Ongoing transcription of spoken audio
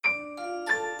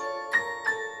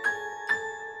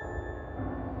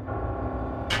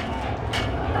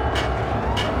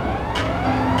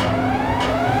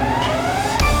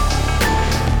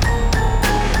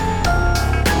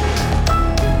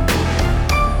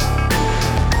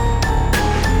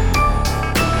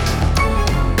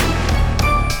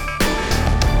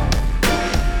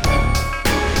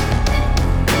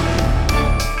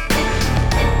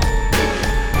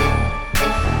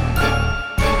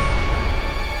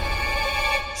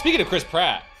Speaking of Chris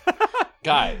Pratt,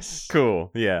 guys.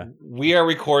 Cool, yeah. We are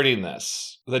recording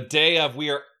this the day of. We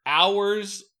are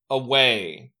hours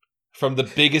away from the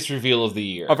biggest reveal of the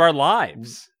year. Of our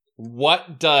lives.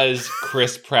 What does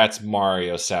Chris Pratt's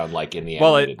Mario sound like in the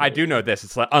Well, animated I do know this.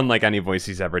 It's unlike any voice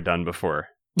he's ever done before.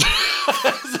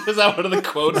 Is that one of the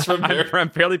quotes from there?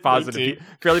 I'm fairly positive.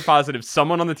 Fairly positive.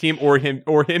 Someone on the team or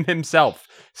him himself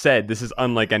said this is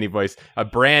unlike any voice. A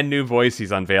brand new voice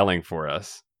he's unveiling for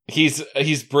us.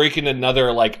 He's breaking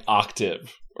another like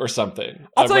octave or something.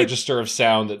 Register of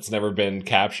sound that's never been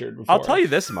captured before. I'll tell you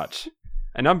this much.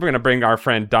 And I'm going to bring our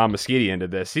friend Dom Moschiti into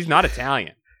this. He's not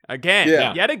Italian.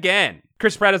 Yet again.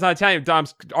 Chris Pratt is not Italian.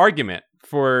 Dom's argument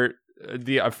for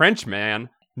a French man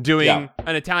doing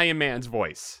an Italian man's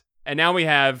voice. And now we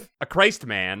have a Christ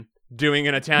man doing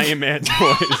an Italian man's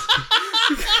voice.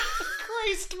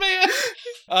 Christ man.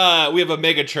 We have a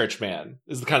mega church man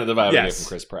is kind of the vibe I get from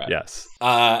Chris Pratt. Yes.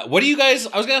 What do you guys,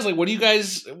 I was going to ask, like,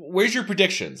 where's your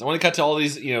predictions? I want to cut to all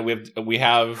these, we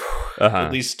have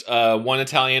at least one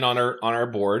Italian on our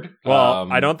board.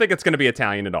 Well, I don't think it's going to be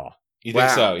Italian at all. You think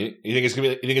so? You think it's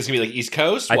gonna be like East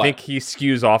Coast? I think he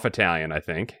skews off Italian. I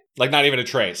think like not even a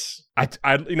trace. I'd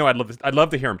love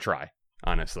to hear him try,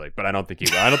 honestly, but I don't think he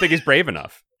will. I don't think he's brave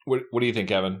enough. What do you think,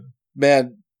 Kevin?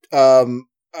 Man,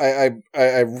 I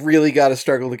really got to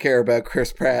struggle to care about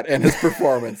Chris Pratt and his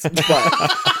performance.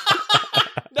 But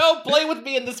no, play with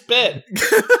me in this bit.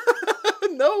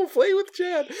 No, play with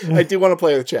Chad. I do want to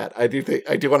play with Chad. I do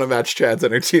want to match Chad's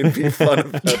energy and be fun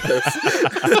about this.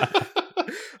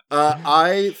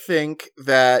 I think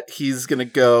that he's going to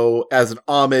go as an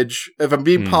homage. If I'm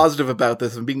being positive about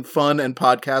this, I'm being fun and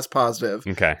podcast positive.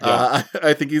 Okay.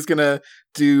 I think he's going to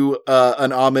do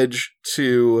an homage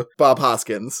to Bob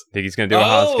Hoskins. Think he's going to do a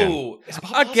Hoskins. Is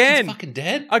Bob Hoskins fucking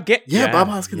dead? Again? Yeah, Bob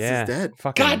Hoskins is dead.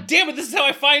 Fucking God damn it, this is how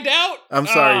I find out? I'm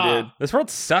sorry, dude. This world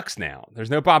sucks now. There's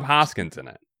no Bob Hoskins in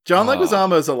it. John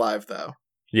Leguizamo's alive, though.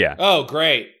 Yeah. Oh,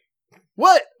 great.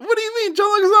 What? What do you mean?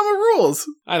 John Leguizamo rules.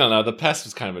 I don't know. The Pest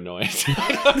was kind of annoying.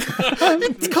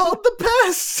 It's called The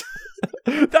Pest.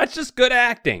 That's just good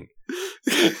acting.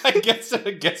 I guess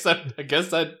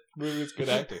that movie is good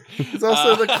acting. It's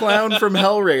also the clown from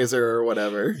Hellraiser or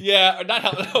whatever. Yeah,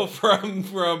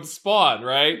 from Spawn,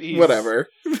 right? Whatever.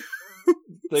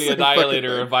 The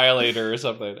Annihilator or Violator or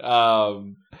something.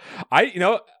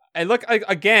 And look,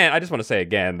 again, I just want to say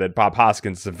again that Bob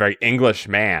Hoskins is a very English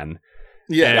man.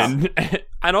 Yeah. And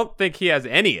I don't think he has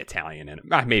any Italian in him.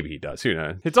 Maybe he does. Who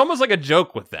knows? It's almost like a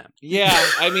joke with them. Yeah,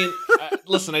 I mean,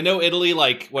 listen, I know Italy,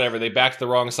 they backed the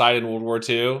wrong side in World War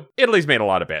II. Italy's made a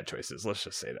lot of bad choices. Let's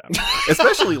just say that.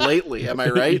 Especially lately, am I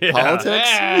right? Yeah. Politics?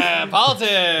 Yeah,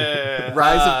 politics!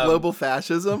 Rise of global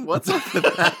fascism? What's up with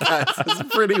that, guys?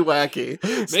 It's pretty wacky.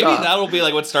 Maybe that'll be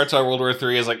like what starts on World War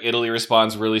III is like Italy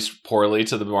responds really poorly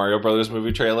to the Mario Brothers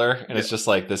movie trailer, and it's just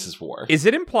like, this is war. Is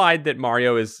it implied that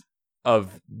Mario is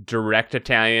of direct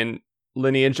Italian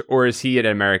lineage, or is he an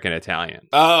American Italian?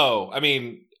 Oh, I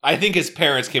mean, I think his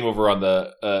parents came over on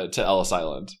to Ellis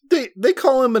Island. They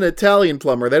call him an Italian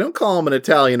plumber. They don't call him an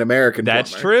Italian American plumber.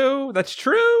 That's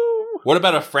true. What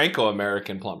about a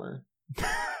Franco-American plumber?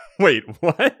 Wait,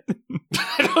 what?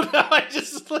 I don't know.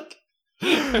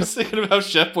 I was thinking about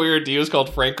Chef Boyardee was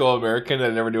called Franco-American,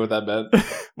 and I never knew what that meant.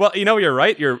 Well, you're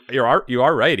right. You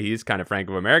are right. He's kind of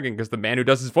Franco-American because the man who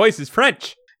does his voice is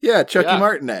French. Yeah, Chucky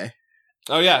Martinet.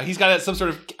 Oh yeah, he's got some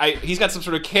sort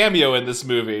of cameo in this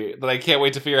movie that I can't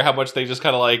wait to figure out how much they just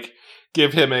kind of like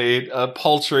give him a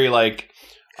paltry like,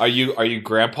 are you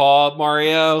Grandpa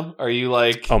Mario? Are you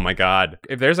like? Oh my God!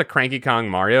 If there's a Cranky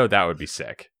Kong Mario, that would be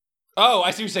sick. Oh,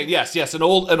 I see what you're saying. Yes, an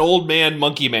old man,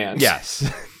 monkey man.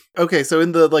 Yes. Okay, so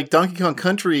in the like Donkey Kong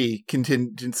Country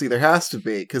contingency, there has to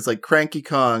be because like Cranky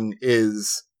Kong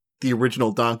is the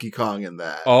original Donkey Kong in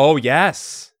that. Oh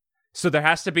yes. So there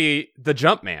has to be the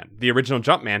Jumpman. The original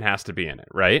Jumpman has to be in it,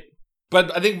 right?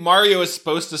 But I think Mario is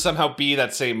supposed to somehow be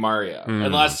that same Mario,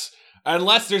 unless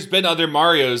there's been other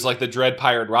Marios like the Dread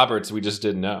Pirate Roberts we just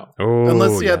didn't know. Oh,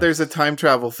 unless there's a time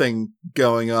travel thing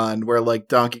going on where like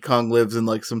Donkey Kong lives in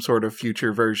like some sort of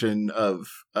future version of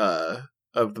the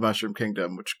Mushroom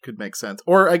Kingdom, which could make sense.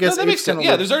 Or I guess that makes sense.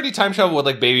 Yeah, there's already time travel with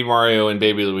like Baby Mario and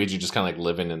Baby Luigi just kind of like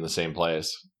living in the same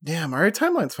place. Yeah, Mario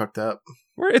Timeline's fucked up.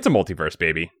 It's a multiverse,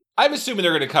 baby. I'm assuming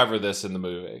they're going to cover this in the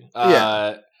movie.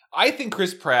 I think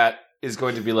Chris Pratt is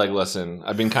going to be like, listen,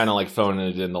 I've been kind of like phoning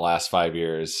it in the last 5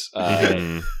 years.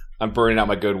 I'm burning out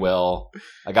my goodwill.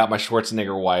 I got my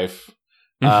Schwarzenegger wife.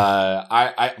 But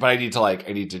I need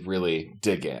to really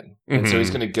dig in. And so he's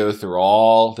going to go through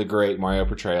all the great Mario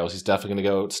portrayals. He's definitely going to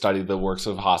go study the works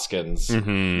of Hoskins.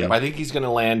 But I think he's going to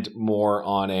land more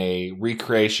on a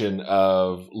recreation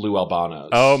of Lou Albano's.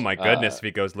 Oh my goodness, if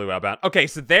he goes Lou Albano. Okay,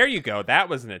 so there you go. That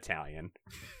was an Italian.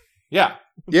 Yeah.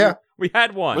 We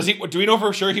had one. Was he? Do we know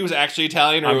for sure he was actually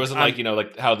Italian, or it wasn't like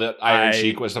how the Iron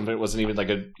Sheik was something? It wasn't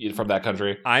even from that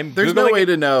country. There's no way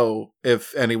to know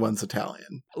if anyone's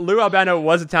Italian. Lou Albano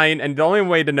was Italian, and the only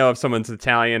way to know if someone's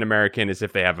Italian American is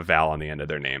if they have a vowel on the end of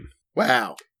their name.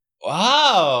 Wow.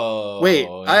 Wait,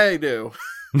 I do,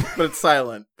 but it's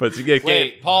silent. But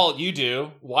wait, Paul, you do.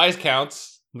 Wise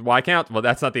counts. Why count? Well,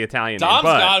 that's not the Italian Dom's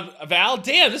name. got a vowel.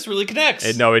 Damn, this really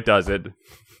connects. No, it doesn't.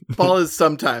 Paul is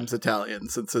sometimes Italian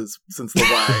since the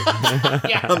Y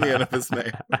on the end of his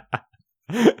name.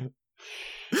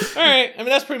 All right. I mean,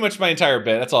 that's pretty much my entire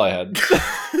bit. That's all I had.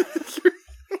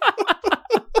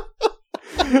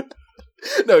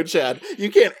 No, Chad, you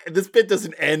can't. This bit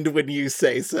doesn't end when you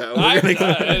say so.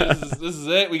 This is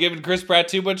it. We gave Chris Pratt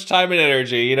too much time and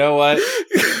energy. You know what?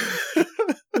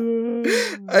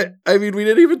 I mean, we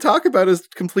didn't even talk about his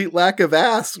complete lack of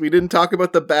ass. We didn't talk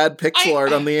about the bad pixel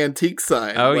art on the antique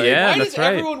side. Oh, yeah, that's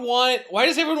right. Why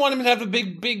does everyone want him to have a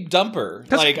big dumper?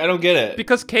 Like, I don't get it.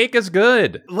 Because cake is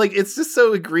good. Like, it's just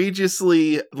so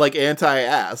egregiously, like,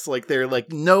 anti-ass. Like, they're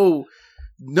like, no,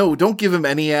 don't give him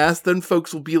any ass. Then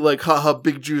folks will be like, haha,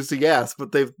 big juicy ass.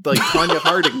 But they've, like, Tanya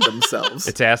Harding themselves.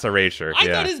 It's ass erasure. I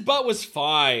thought his butt was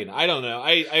fine. I don't know.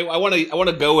 I want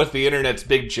to go with the internet's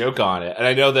big joke on it. And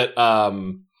I know that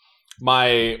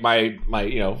my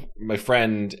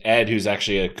friend Ed, who's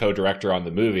actually a co-director on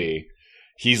the movie,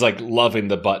 he's like loving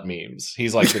the butt memes.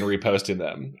 He's like been reposting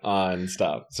them on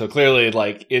stuff. So clearly,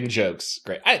 like, in jokes,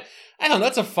 great. I don't know.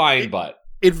 That's a fine butt.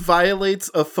 It violates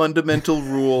a fundamental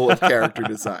rule of character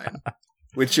design,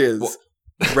 which is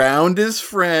round is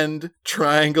friend,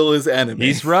 triangle is enemy.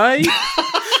 He's right.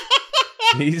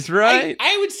 He's right.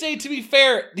 I would say, to be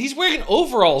fair, he's wearing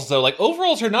overalls, though. Like,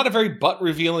 overalls are not a very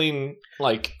butt-revealing,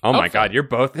 like, oh my God, you're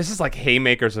both... This is like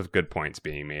haymakers of good points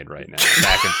being made right now.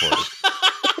 Back and forth.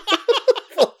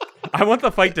 I want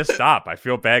the fight to stop. I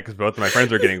feel bad because both of my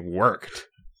friends are getting worked.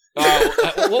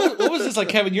 What was this like,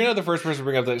 Kevin? You're not the first person to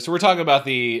bring up this. So we're talking about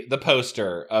the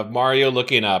poster of Mario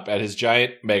looking up at his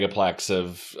giant megaplex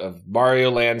of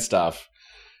Mario Land stuff,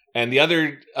 and the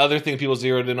other thing people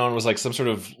zeroed in on was like some sort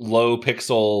of low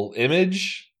pixel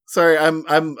image. Sorry, I'm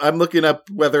looking up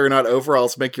whether or not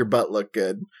overalls make your butt look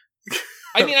good.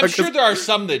 I mean, I'm sure there are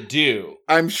some that do.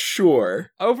 I'm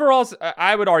sure. Overalls,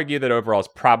 I would argue that overalls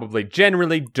probably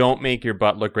generally don't make your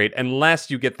butt look great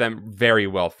unless you get them very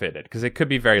well fitted, because it could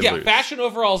be very loose. Yeah, fashion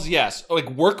overalls, yes. Like,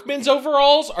 workman's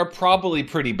overalls are probably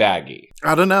pretty baggy.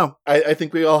 I don't know. I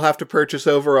think we all have to purchase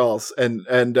overalls and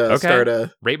start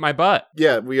a... Rate my butt.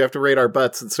 Yeah, we have to rate our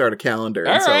butts and start a calendar.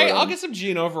 All right, I'll get some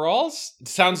jean overalls.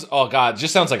 Sounds... Oh, God,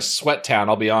 just sounds like Sweat Town,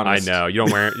 I'll be honest. I know. You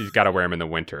don't wear... You gotta wear them in the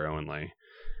winter only.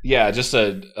 Yeah, just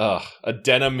a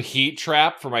denim heat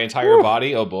trap for my entire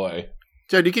body. Oh boy,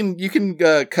 Jed, you can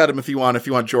cut them if you want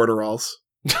Jordaralls.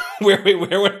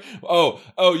 where? Oh,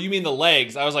 you mean the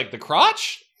legs? I was like, the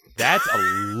crotch? That's a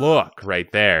look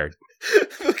right there.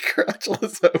 The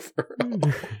crotchless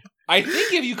overall. I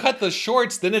think if you cut the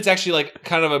shorts, then it's actually like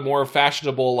kind of a more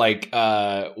fashionable like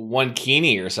one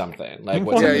kini or something. Like,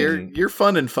 you're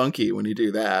fun and funky when you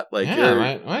do that. Like,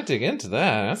 yeah, I might dig into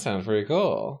that. That sounds pretty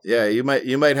cool. Yeah, you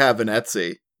might have an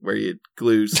Etsy where you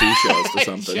glue seashells to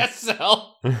something. Yes,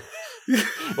 sell.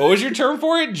 What was your term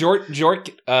for it?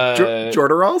 Jordaralls?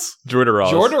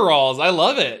 Jordaralls. I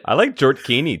love it. I like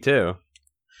jortkini too.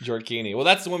 Jortkini. Well,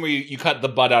 that's the one where you cut the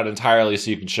butt out entirely so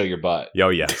you can show your butt. Oh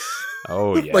yes.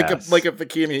 Oh yeah. like a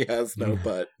bikini has no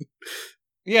butt.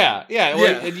 Yeah. Well,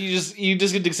 yeah. And you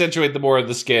just get to accentuate the more of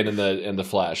the skin and the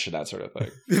flesh and that sort of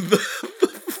thing. the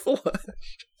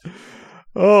flesh.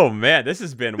 Oh man, this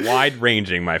has been wide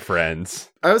ranging, my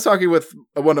friends. I was talking with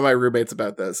one of my roommates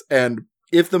about this, and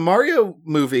if the Mario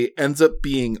movie ends up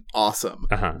being awesome,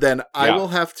 then I will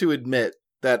have to admit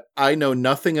that I know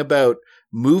nothing about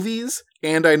movies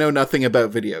and I know nothing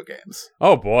about video games.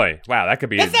 Oh boy. Wow, that could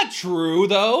be... That's not true,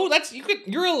 though.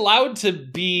 You're allowed to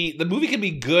be... The movie can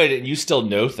be good and you still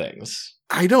know things.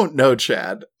 I don't know,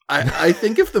 Chad. I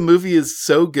think if the movie is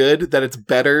so good that it's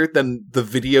better than the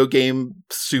video game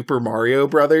Super Mario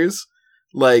Brothers,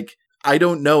 like, I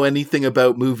don't know anything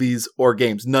about movies or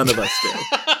games. None of us do.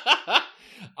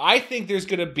 I think there's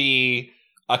going to be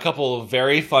a couple of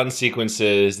very fun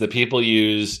sequences that people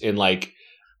use in, like,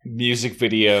 music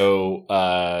video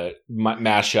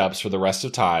mashups for the rest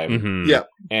of time. Mm-hmm. Yeah.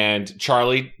 And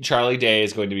Charlie Day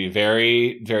is going to be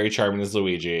very, very charming as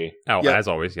Luigi. Oh, Yep. as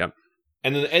always, yep.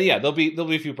 And there'll be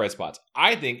a few bright spots.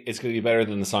 I think it's going to be better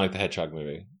than the Sonic the Hedgehog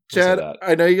movie. Chad,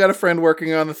 I know you got a friend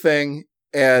working on the thing,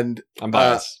 and I'm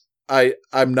biased.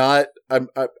 I'm not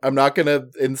going to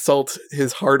insult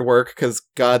his hard work because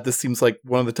God, this seems like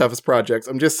one of the toughest projects.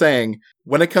 I'm just saying,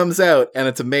 when it comes out and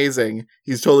it's amazing,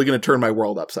 he's totally going to turn my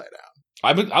world upside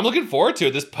down. I'm looking forward to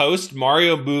it. This post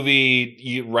Mario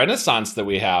movie renaissance that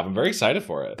we have. I'm very excited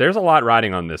for it. There's a lot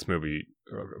riding on this movie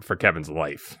for Kevin's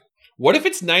life. What if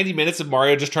it's 90 minutes of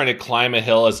Mario just trying to climb a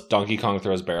hill as Donkey Kong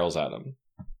throws barrels at him?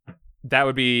 That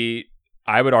would be,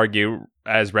 I would argue,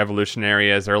 as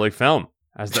revolutionary as early film,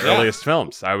 as the earliest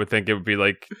films. I would think it would be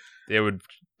like, it would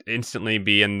instantly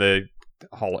be in the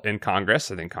hall in Congress.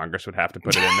 I think Congress would have to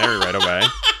put it in there right away.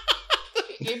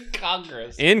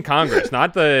 In Congress,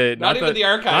 not even the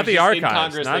archives. Not the archives. In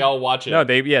Congress, they all watch it. No,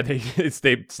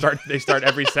 they start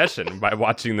every session by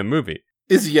watching the movie.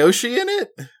 Is Yoshi in it?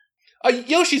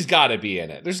 Yoshi's got to be in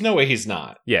it. There's no way he's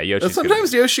not. Yeah, Yoshi.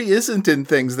 Sometimes Yoshi isn't in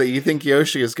things that you think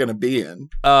Yoshi is going to be in.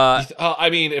 I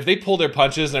mean, if they pull their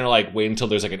punches and they're like, wait until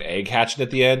there's like an egg hatching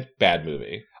at the end, bad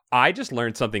movie. I just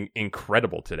learned something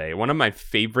incredible today. One of my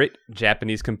favorite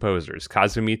Japanese composers,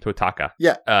 Kazumi Totaka,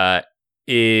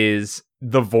 is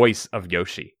the voice of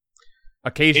Yoshi.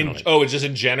 Occasionally. It's just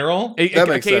in general?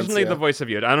 Occasionally the voice of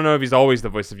Yoshi. I don't know if he's always the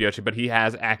voice of Yoshi, but he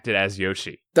has acted as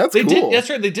Yoshi. That's cool. That's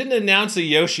right. They didn't announce a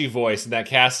Yoshi voice in that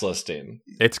cast listing.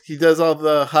 He does all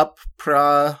the hup,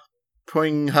 pra,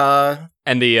 poing, ha.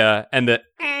 And the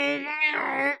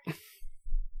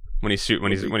when he's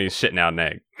shitting out an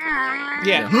egg.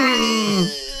 Yeah.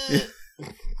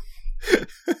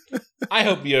 I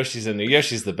hope Yoshi's in there.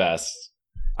 Yoshi's the best.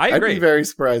 I agree. I'd be very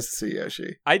surprised to see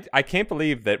Yoshi. I can't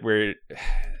believe that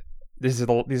these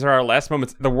are our last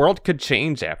moments. The world could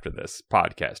change after this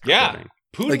podcast. Yeah.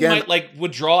 Putin might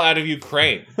withdraw out of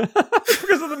Ukraine.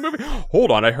 Because of the movie.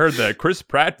 Hold on, I heard the Chris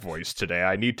Pratt voice today.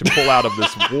 I need to pull out of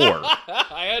this war.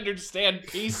 I understand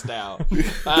peace now.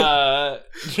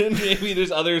 Maybe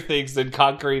there's other things than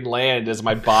conquering land as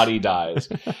my body dies.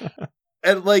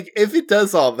 And, if it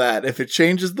does all that, if it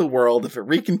changes the world, if it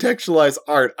recontextualizes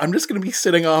art, I'm just going to be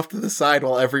sitting off to the side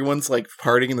while everyone's,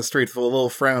 partying in the street with a little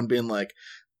frown, being like,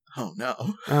 oh,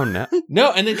 no. Oh, no.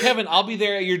 No, and then, Kevin, I'll be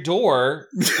there at your door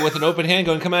with an open hand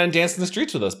going, come out and dance in the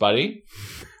streets with us, buddy.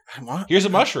 Here's a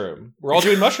mushroom. We're all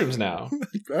doing mushrooms now.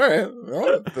 All right.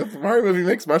 Well, the Mario movie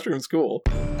makes mushrooms cool.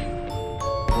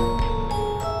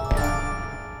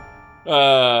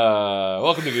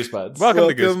 Welcome to Goosebuds. Welcome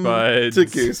to Goosebuds. To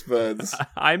Goosebuds.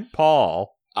 I'm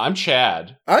Paul. I'm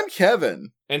Chad. I'm Kevin.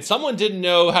 And someone didn't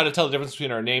know how to tell the difference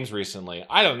between our names recently.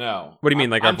 I don't know. What do you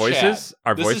mean, our voices? Chad.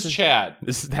 Our this voices? Is Chad.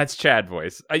 That's Chad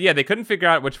voice. Yeah, they couldn't figure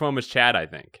out which one was Chad, I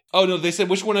think. Oh no, they said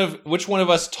which one of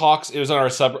us talks. It was on our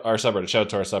subreddit. Shout out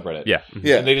to our subreddit. Yeah,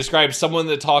 yeah. And they described someone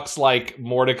that talks like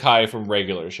Mordecai from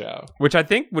Regular Show, which I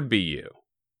think would be you.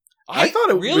 I thought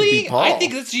it would be Paul. I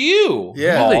think it's you.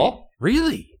 Yeah, Paul.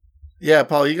 Really? Yeah,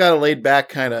 Paul, you got a laid back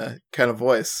kind of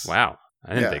voice. Wow,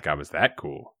 I didn't think I was that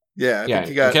cool. Yeah, I think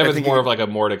you got. Kevin's more of like a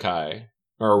Mordecai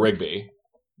or a Rigby.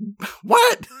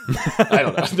 What? I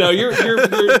don't know. No,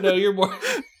 you're more.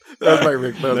 That was my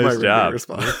Rigby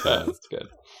response. That's good.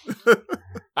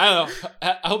 I don't know.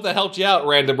 I hope that helped you out,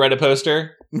 random Reddit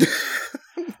poster.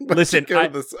 Listen,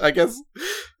 I guess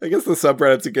the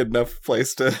subreddit's a good enough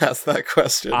place to ask that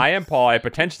question. I am Paul. I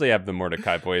potentially have the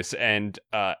Mordecai voice, and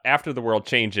after the world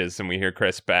changes and we hear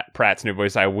Chris Pratt's new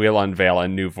voice, I will unveil a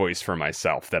new voice for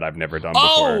myself that I've never done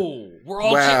before. Oh, we're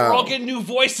all getting new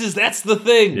voices. That's the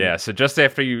thing. Yeah. So just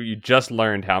after you just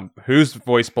learned whose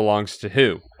voice belongs to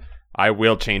who, I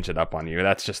will change it up on you.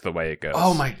 That's just the way it goes.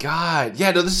 Oh my god!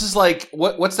 Yeah, no, this is like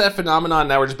what's that phenomenon?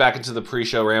 Now we're just back into the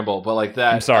pre-show ramble, but like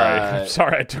that. I'm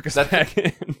sorry, I took us back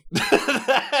in.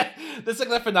 That's like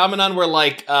that phenomenon where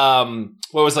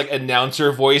what was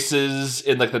announcer voices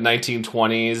in the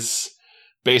 1920s,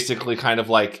 basically kind of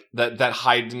like that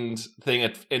heightened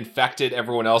thing infected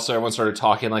everyone else, so everyone started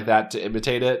talking like that to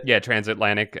imitate it. Yeah,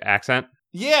 transatlantic accent.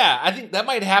 Yeah, I think that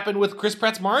might happen with Chris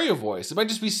Pratt's Mario voice. It might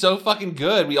just be so fucking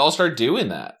good. We all start doing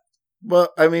that. Well,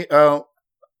 I mean,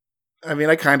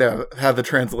 I kind of have the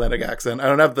transatlantic accent. I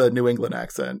don't have the New England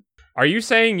accent. Are you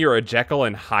saying you're a Jekyll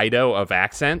and Hyde of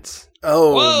accents?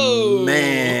 Oh, whoa,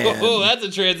 man. Oh, that's a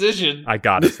transition. I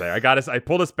got us there. I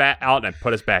pulled us back out and I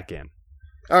put us back in.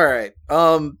 All right.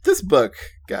 This book,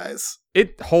 guys.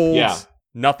 It holds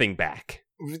nothing back.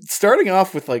 Starting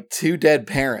off with two dead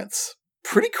parents.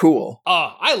 pretty cool.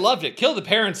 Oh, I loved it. Kill the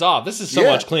parents off. This is so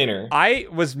much cleaner. I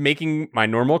was making my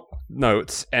normal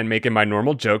notes and making my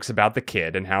normal jokes about the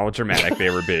kid and how dramatic they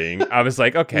were being. I was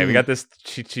like, okay, we got this.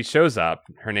 She shows up.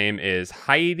 Her name is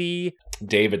Heidi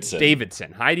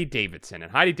Davidson. Heidi Davidson.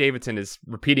 And Heidi Davidson is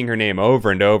repeating her name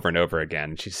over and over and over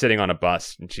again. She's sitting on a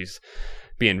bus and she's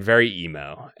being very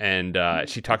emo, and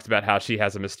she talks about how she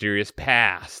has a mysterious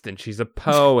past, and she's a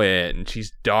poet, and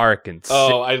she's dark and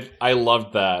I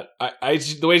loved that. I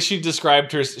the way she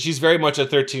described her, she's very much a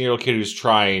 13-year-old kid who's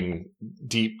trying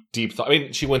deep thought. I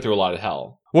mean, she went through a lot of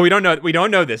hell. Well, we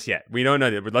don't know this yet. We don't know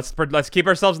that. Let's keep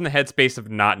ourselves in the headspace of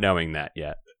not knowing that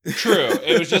yet. True.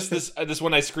 It was just this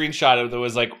one I screenshotted that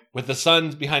was like, with the sun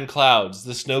behind clouds,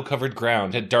 the snow-covered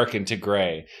ground had darkened to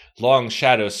gray. Long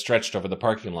shadows stretched over the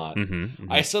parking lot.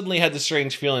 I suddenly had the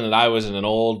strange feeling that I was in an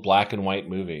old black and white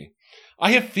movie.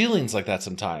 I have feelings like that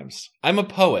sometimes. I'm a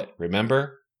poet,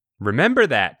 remember? Remember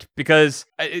that, because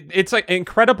it's like an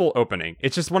incredible opening.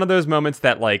 It's just one of those moments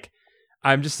that, like,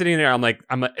 I'm just sitting there,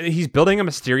 he's building a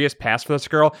mysterious past for this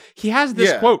girl. He has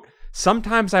this quote,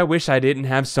 "Sometimes I wish I didn't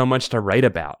have so much to write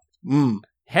about."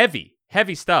 Heavy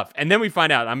stuff. And then we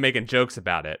find out I'm making jokes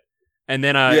about it. And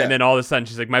then and then all of a sudden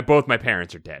she's like, both my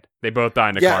parents are dead. They both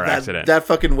died in a car accident. That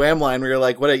fucking wham line where you're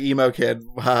like, what a emo kid,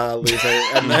 loser.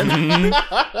 And then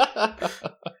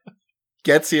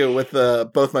gets you with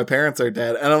the both my parents are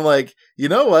dead. And I'm like, you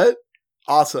know what?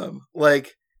 Awesome.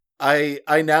 Like, I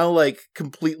now like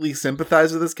completely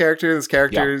sympathize with this character. This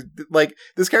character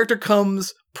this character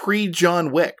comes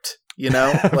pre-John Wick. You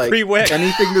know, like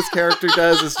anything this character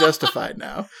does is justified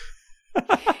now.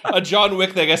 A John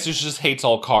Wick, I guess, who just hates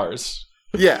all cars.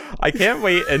 Yeah, I can't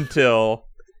wait until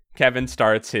Kevin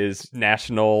starts his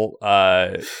national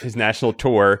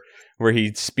tour where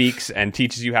he speaks and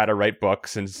teaches you how to write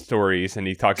books and stories, and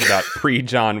he talks about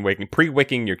pre-John Wick,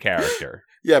 pre-wicking your character.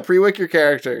 Yeah, pre-wick your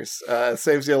characters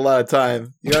saves you a lot of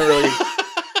time. You don't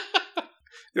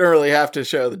really have to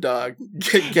show the dog.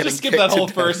 Just skip that whole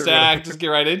first act. Just get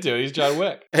right into it. He's John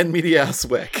Wick. And Medias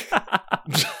Wick.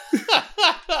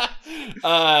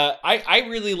 I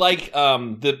really like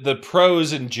the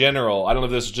prose in general. I don't know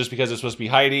if this is just because it's supposed to be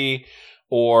Heidi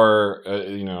or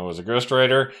as a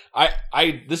ghostwriter.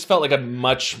 This felt like a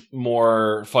much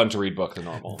more fun to read book than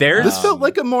normal. This felt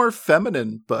like a more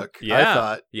feminine book. I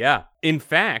thought. Yeah. In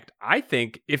fact, I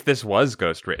think if this was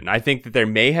ghostwritten, I think that there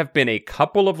may have been a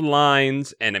couple of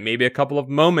lines and maybe a couple of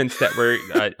moments that were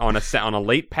on a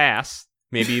late pass,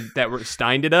 maybe that were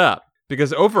steined it up.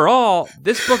 Because overall,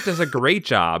 this book does a great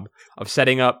job of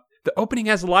setting up. The opening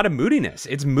has a lot of moodiness.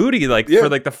 It's moody, for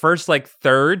the first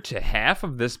third to half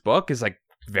of this book is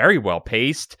very well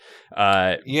paced.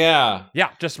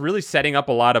 Just really setting up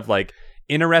a lot of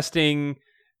interesting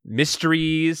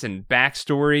mysteries and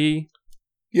backstory.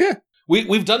 Yeah.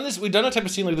 We've done this. We've done a type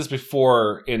of scene like this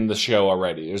before in the show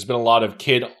already. There's been a lot of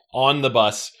kid on the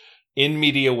bus in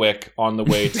Media Wick on the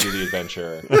way to the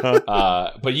adventure.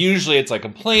 But usually it's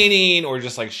complaining or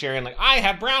just sharing I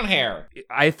have brown hair.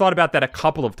 I thought about that a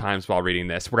couple of times while reading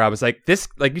this, where I was like, this,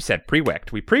 like you said,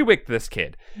 pre-wicked. We pre-wicked this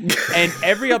kid. And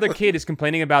every other kid is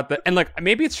complaining about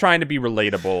maybe it's trying to be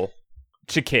relatable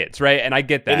to kids, right? And I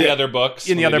get that. In the other books.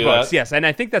 Yes. And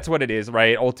I think that's what it is,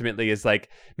 right? Ultimately is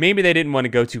maybe they didn't want to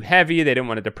go too heavy. They didn't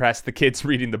want to depress the kids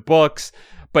reading the books.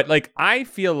 But I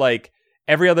feel like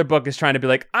every other book is trying to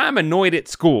be I'm annoyed at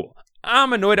school.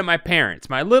 I'm annoyed at my parents.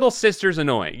 My little sister's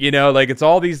annoying. It's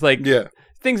all these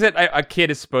things that a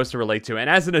kid is supposed to relate to. And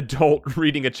as an adult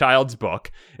reading a child's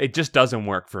book, it just doesn't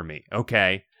work for me.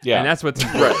 Okay. Yeah. And that's what's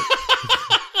important.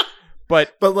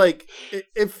 But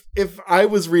if I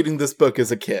was reading this book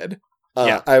as a kid,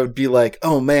 I would be like,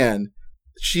 oh man,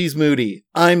 she's moody.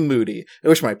 I'm moody. I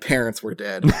wish my parents were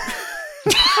dead.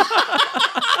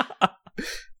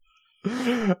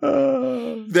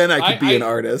 Then I could be an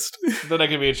artist. Then I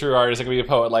could be a true artist. I could be a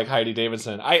poet like Heidi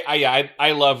Davidson.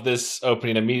 I love this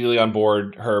opening. Immediately on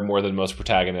board her more than most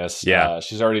protagonists. Yeah,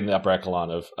 she's already in the upper echelon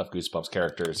of Goosebumps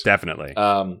characters. Definitely.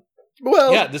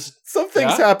 Some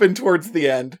things happen towards the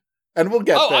end. And we'll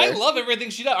get there. I love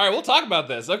everything she does. All right, we'll talk about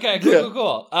this. Okay,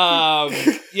 cool.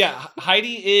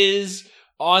 Heidi is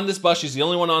on this bus. She's the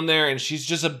only one on there, and she's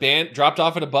just dropped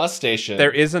off at a bus station.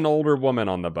 There is an older woman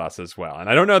on the bus as well, and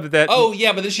I don't know that. Oh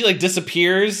yeah, but then she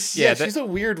disappears. Yeah, she's a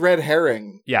weird red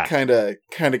herring. Yeah, kind of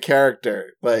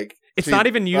character. It's not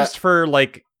even used for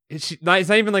it's not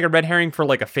even a red herring for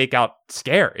a fake out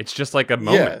scare. It's just a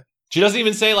moment. Yeah. She doesn't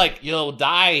even say, you'll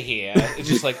die here. It's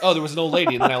just oh, there was an old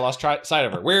lady, and then I lost sight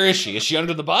of her. Where is she? Is she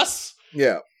under the bus?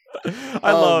 Yeah.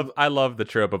 I love the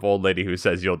trope of old lady who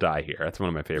says you'll die here. That's one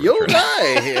of my favorite You'll tropes.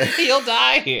 die here. You'll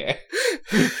die here.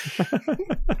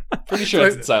 Pretty sure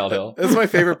it's in Silent Hill. That's my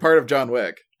favorite part of John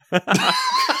Wick.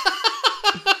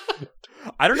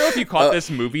 I don't know if you caught this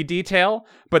movie detail,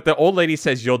 but the old lady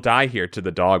says you'll die here to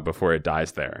the dog before it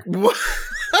dies there.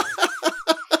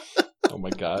 Oh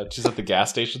my god. She's at the gas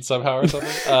station somehow or something?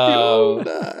 You'll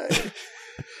die.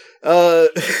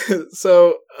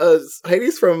 So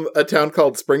Heidi's from a town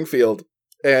called Springfield,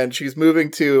 and she's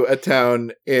moving to a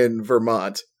town in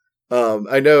Vermont.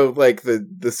 I know, like,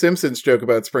 the Simpsons joke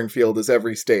about Springfield is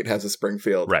every state has a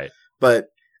Springfield. Right. But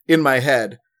in my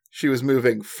head, she was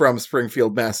moving from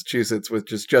Springfield, Massachusetts,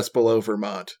 which is just below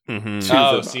Vermont. Mm-hmm.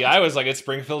 Oh, Vermont. see, I was like, it's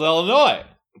Springfield, Illinois.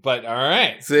 But, all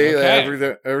right. See,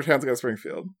 okay. every town's got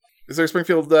Springfield. Is there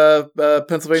Springfield,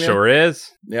 Pennsylvania? Sure is.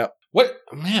 Yep. What,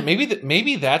 man,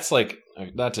 maybe that's like,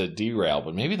 not to derail,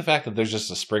 but maybe the fact that there's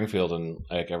just a Springfield in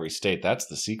like every state, that's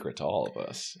the secret to all of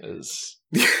us. Is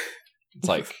it's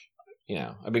like, you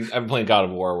know, I've been playing God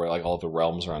of War where like all the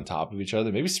realms are on top of each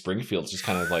other. Maybe Springfield's just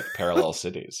kind of like parallel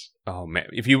cities. Oh man,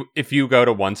 if you go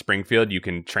to one Springfield, you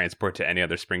can transport to any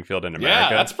other Springfield in America.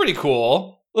 Yeah, that's pretty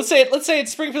cool. Let's say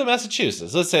it's Springfield,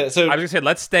 Massachusetts. Let's say so. I was gonna say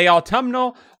let's stay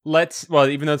autumnal.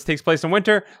 Even though this takes place in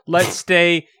winter, let's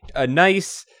stay a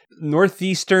nice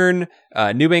northeastern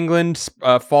New England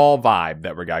fall vibe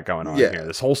that we got going on here.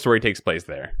 This whole story takes place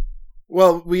there.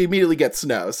 Well, we immediately get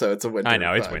snow, so it's a winter. I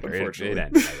know it's vibe, winter. Unfortunately. It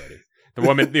ended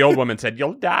already. The old woman said,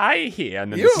 "You'll die here,"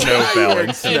 and then the snow fell.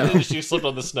 And she slipped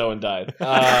on the snow and died.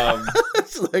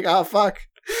 It's like, oh fuck.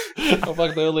 Oh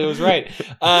fuck! Lily was right.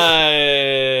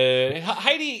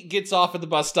 Heidi gets off at the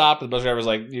bus stop, and the bus driver's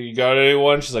like, "You got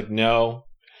anyone?" She's like, "No,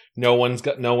 no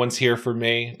one's here for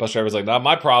me." Bus driver's like, "Not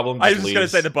my problem." I was just gonna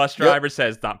say the bus driver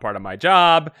says, "Not part of my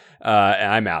job,"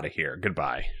 and I'm out of here.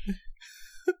 Goodbye.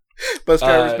 Bus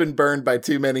driver's been burned by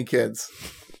too many kids.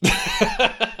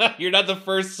 You're not the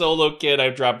first solo kid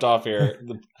I've dropped off here.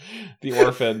 The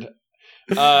orphan.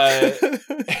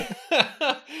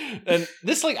 And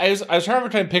this, like, I was trying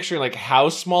to picture like how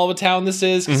small of a town this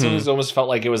is, because it almost felt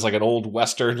like it was like an old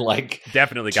western, like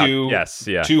definitely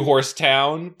two-horse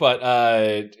town. But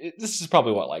this is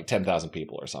probably what, like 10,000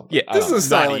 people or something. Yeah, this is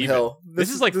Silent Hill. This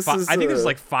is like I think this is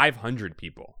like 500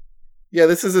 people. Yeah,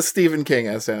 this is a Stephen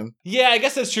King SM. Yeah, I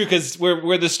guess that's true, because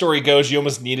where the story goes, you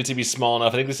almost need it to be small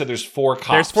enough. I think they said there's 4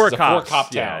 cops. There's 4 cops. 4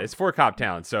 cop town. Yeah, it's 4 cop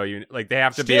town. So they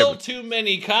have to Still too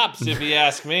many cops, if you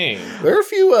ask me. There are a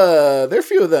few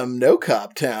of them no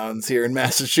cop towns here in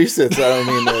Massachusetts.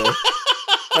 I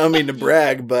don't mean to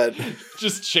brag, but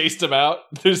just chased them out.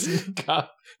 There's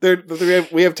cop.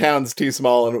 We have towns too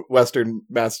small in western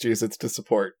Massachusetts to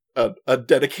support a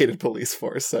dedicated police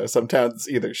force. So some towns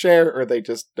either share or they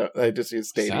just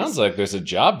use stadiums. Sounds like there's a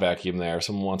job vacuum there. If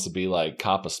someone wants to be like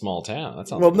cop a small town. That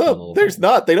sounds no, there's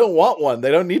not. They don't want one. They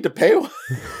don't need to pay one.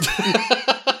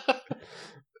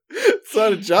 It's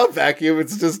not a job vacuum.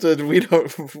 It's just we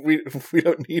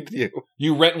don't need you.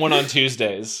 You rent one on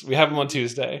Tuesdays. We have them on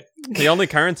Tuesday. The only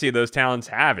currency those towns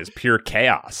have is pure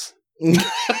chaos.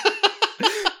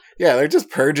 Yeah, they're just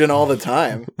purging all the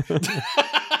time.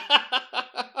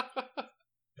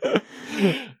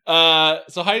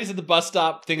 So Heidi's at the bus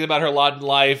stop thinking about her lot in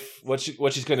life, what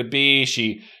she's going to be.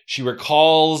 She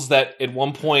recalls that at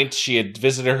one point she had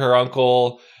visited her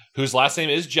uncle, whose last name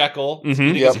is Jekyll. Mm-hmm. I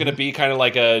think it's going to be kind of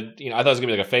like I thought it was going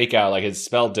to be like a fake out, like it's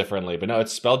spelled differently, but no,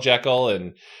 it's spelled Jekyll.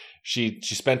 And she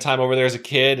spent time over there as a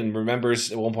kid and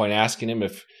remembers at one point asking him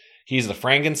if he's the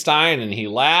Frankenstein, and he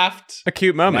laughed. A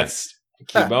cute moment. That's a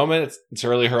cute moment. It's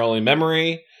really her only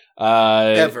memory.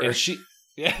 Ever. And she...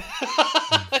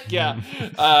 Yeah.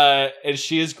 And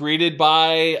she is greeted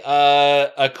by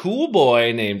a cool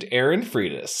boy named Aaron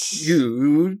Freitas.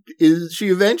 She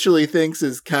eventually thinks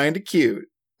is kind of cute.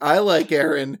 I like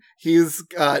Aaron. He's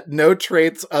got no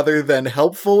traits other than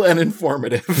helpful and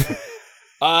informative.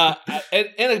 And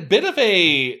a bit of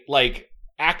a like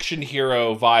action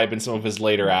hero vibe in some of his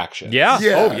later actions. Yeah.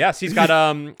 Oh yes, he's got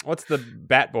what's the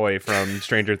Bat Boy from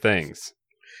Stranger Things?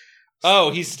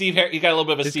 Oh, he's Steve. He got a little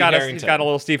bit of Steve Harrington. He's got a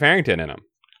little Steve Harrington in him.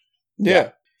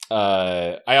 Yeah.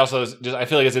 I also I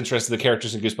feel like it's interesting. The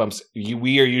characters in Goosebumps,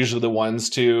 we are usually the ones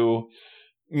to,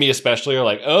 me especially, are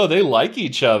like, oh, they like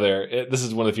each other. This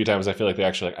is one of the few times I feel like I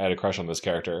had a crush on this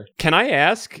character. Can I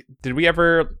ask? Did we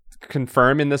ever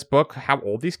confirm in this book how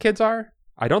old these kids are?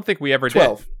 I don't think we ever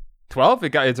 12. did. 12?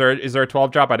 Is there a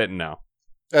 12 drop? I didn't know.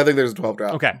 I think there's a 12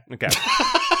 drop. Okay.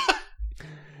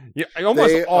 Yeah,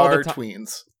 They are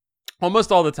tweens.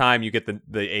 almost all the time you get the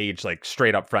age like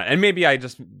straight up front. And maybe I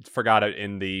just forgot it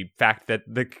in the fact that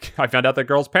I found out that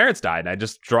girl's parents died. And I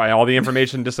just all the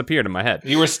information disappeared in my head.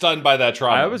 You were stunned by that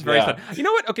trauma. I was very stunned. You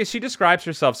know what? Okay, she describes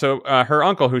herself. So her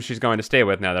uncle, who she's going to stay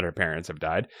with now that her parents have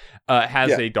died,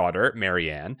 has a daughter,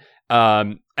 Marianne.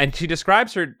 And she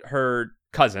describes her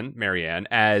cousin, Marianne,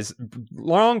 as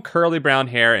long curly brown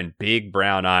hair and big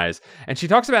brown eyes. And she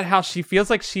talks about how she feels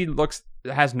like she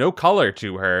has no color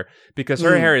to her because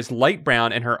her hair is light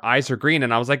brown and her eyes are green.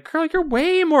 And I was like, girl, you're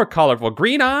way more colorful.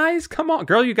 Green eyes? Come on.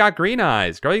 Girl, you got green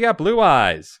eyes. Girl, you got blue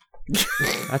eyes.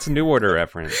 That's a New Order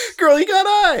reference. Girl, you got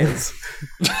eyes.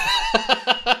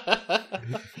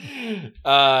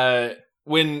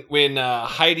 When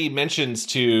Heidi mentions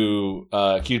to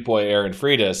cute boy Aaron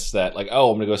Friedis that like,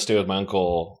 oh, I'm gonna go stay with my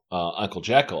uncle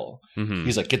Jekyll,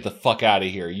 he's like, get the fuck out of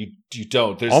here. You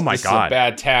don't. This is a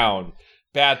bad town.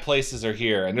 Bad places are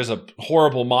here, and there's a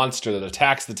horrible monster that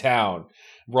attacks the town.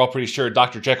 We're all pretty sure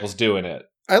Dr. Jekyll's doing it.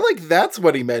 I like that's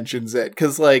what he mentions it,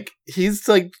 because like she's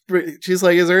like, is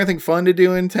there anything fun to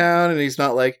do in town? And he's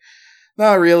not like,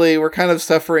 not really. We're kind of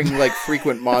suffering like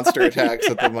frequent monster attacks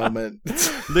at the moment.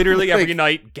 Literally every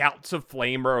night, gouts of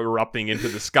flame are erupting into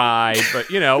the sky. But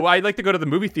I like to go to the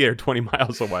movie theater 20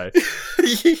 miles away.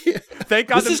 Yeah. Thank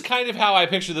God. This is kind of how I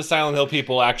picture the Silent Hill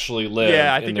people actually live.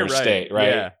 Yeah, I think in their you're right. state, right?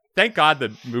 Yeah. Thank God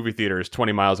the movie theater is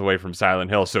 20 miles away from Silent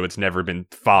Hill, so it's never been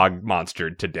fog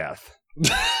monstered to death.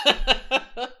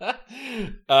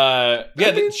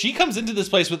 She comes into this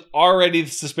place with already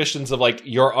suspicions of like,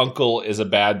 your uncle is a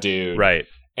bad dude, right?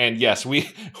 And yes, we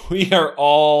are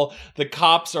all, the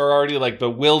cops are already like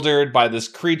bewildered by this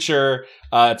creature.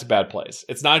 It's a bad place.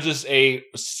 It's not just a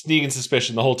sneaking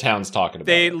suspicion. The whole town's talking about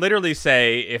They it. literally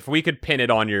say, if we could pin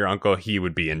it on your uncle, he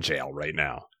would be in jail right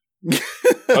now.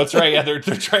 That's right. Yeah, they're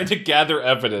trying to gather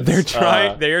evidence.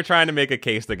 They are trying to make a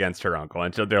case against her uncle,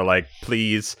 and so they're like,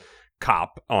 please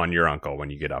cop on your uncle when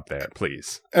you get up there,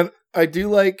 please. And I do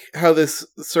like how this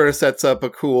sort of sets up a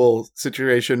cool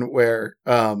situation where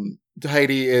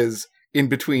Heidi is in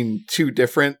between two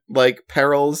different like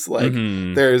perils. Like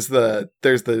there's the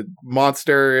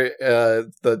monster,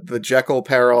 the Jekyll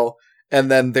peril, and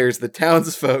then there's the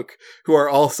townsfolk who are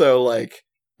also like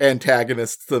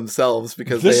antagonists themselves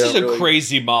because this is a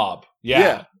crazy mob.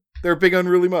 Yeah. They're a big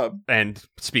unruly mob. And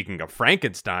speaking of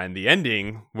Frankenstein, the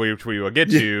ending, which we will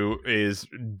get to, is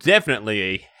definitely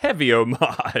a heavy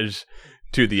homage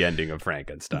to the ending of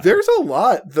Frankenstein. There's a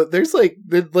lot. There's like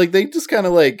they just kind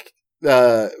of like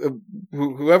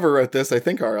whoever wrote this, I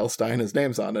think R.L. Stine, his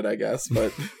name's on it, I guess,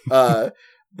 but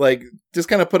like just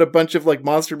kind of put a bunch of like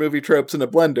monster movie tropes in a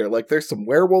blender. Like there's some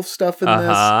werewolf stuff in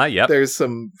this. Yep. There's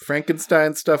some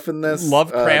Frankenstein stuff in this.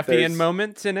 Lovecraftian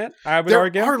moments in it, I would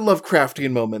argue. There are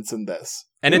Lovecraftian moments in this.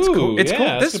 And it's cool. It's cool.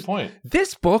 That's a good point.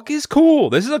 This book is cool.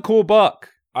 This is a cool book.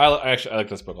 I like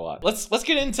this book a lot. Let's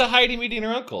get into Heidi meeting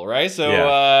her uncle, right? So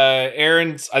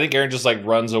Aaron just like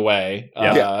runs away.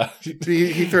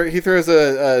 He throws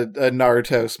a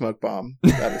Naruto smoke bomb.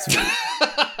 That is sweet.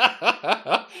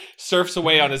 Surfs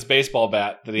away on his baseball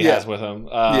bat that he has with him.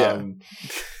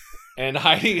 And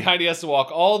Heidi has to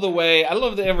walk all the way. I don't know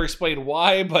if they ever explained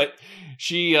why, but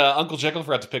she Uncle Jekyll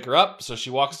forgot to pick her up, so she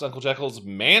walks to Uncle Jekyll's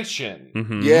mansion.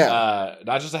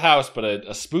 Not just a house, but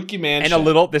a spooky mansion.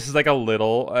 And this is like a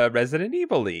little Resident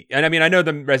Evil-y. And I mean, I know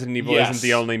the Resident Evil isn't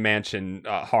the only mansion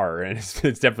horror, and it's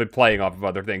definitely playing off of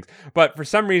other things. But for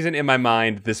some reason, in my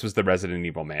mind, this was the Resident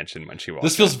Evil mansion when she walked.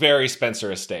 This feels very Spencer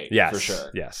Estate, for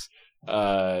sure. Yes.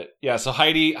 So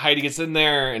Heidi gets in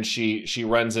there and she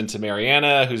runs into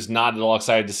Mariana, who's not at all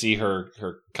excited to see her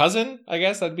cousin, I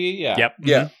guess that'd be. Yep.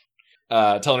 Yeah.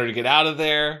 Telling her to get out of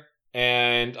there,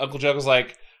 and Uncle Jekyll's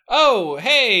like, oh,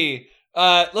 hey,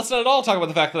 let's not at all talk about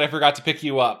the fact that I forgot to pick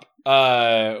you up.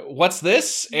 What's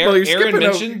this? Aaron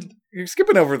mentioned you're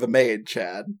skipping over the maid,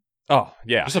 Chad. Oh,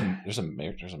 yeah. There's a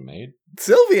maid?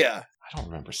 Sylvia. I don't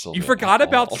remember Sylvia. You forgot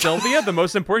about Sylvia, the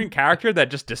most important character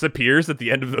that just disappears at the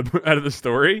end of the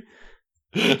story?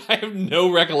 I have no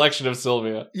recollection of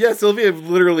Sylvia. Yeah, Sylvia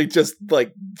literally just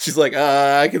like, she's like,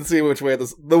 I can see which way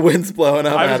the wind's blowing.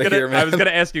 I'm out of here, man. I was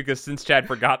gonna ask you, because since Chad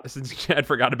forgot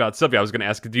about Sylvia, I was gonna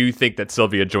ask, do you think that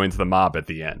Sylvia joins the mob at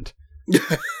the end?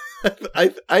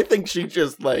 I think she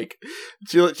just like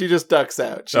she just ducks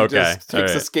out. She just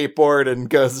takes a skateboard and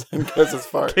goes as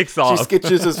far. Kicks off. She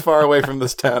skitches as far away from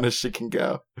this town as she can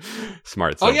go.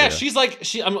 Smart. Sylvia. Oh yeah, she's like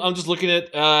I'm just looking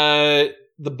at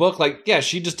the book. Like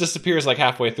she just disappears like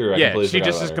halfway through. She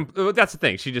just is. That's the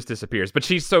thing. She just disappears. But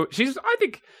she's I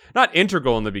think not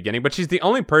integral in the beginning, but she's the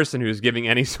only person who's giving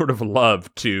any sort of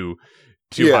love to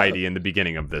Heidi in the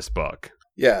beginning of this book.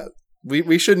 Yeah.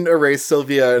 We shouldn't erase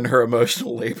Sylvia and her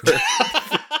emotional labor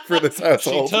for this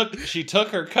household. She took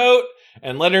her coat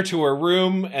and led her to her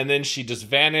room, and then she just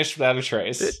vanished without a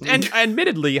trace. And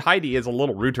admittedly, Heidi is a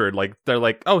little rude to her. Like, they're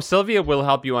like, oh, Sylvia will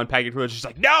help you unpack your clothes. She's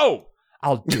like, no,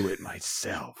 I'll do it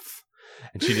myself.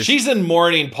 And she's in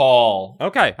mourning, Paul.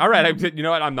 Okay, all right. You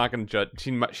know what? I'm not going to judge.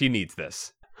 She needs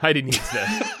this. Heidi needs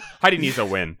this. Heidi needs a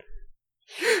win.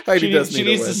 She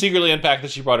needs to secretly unpack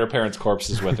that she brought her parents'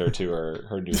 corpses with her to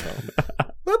her new home.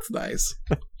 That's nice.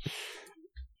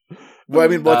 Well, I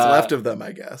mean, what's left of them,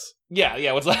 I guess.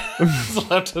 Yeah, what's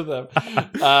left of them.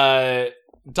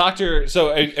 Doctor,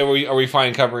 so are we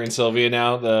fine covering Sylvia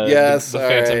now? The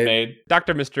Phantom Maid?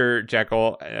 Dr. Mr.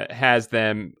 Jekyll has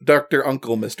them... Dr.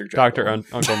 Uncle Mr. Jekyll. Dr.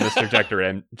 Uncle Mr.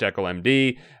 Jekyll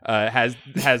MD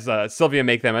has Sylvia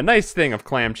make them a nice thing of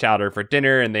clam chowder for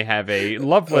dinner, and they have a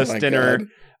loveless dinner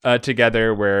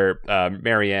together where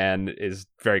Marianne is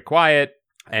very quiet.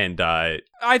 And I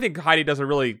think Heidi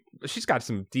she's got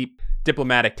some deep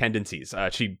diplomatic tendencies.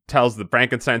 She tells the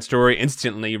Frankenstein story,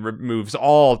 instantly removes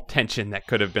all tension that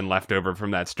could have been left over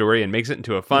from that story, and makes it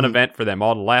into a fun event for them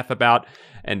all to laugh about,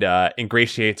 and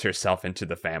ingratiates herself into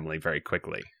the family very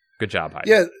quickly. Good job, Heidi.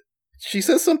 Yeah, she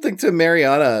says something to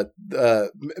Mariana.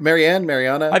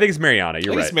 Mariana? I think it's Mariana,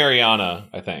 you're right. It's Mariana,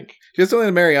 I think. She has something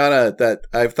to Mariana that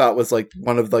I thought was like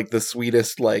one of like the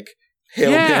sweetest like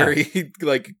Hail Mary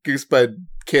like Goosebud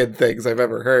kid things I've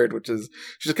ever heard, which is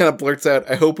she just kind of blurts out,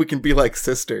 I hope we can be like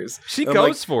sisters. She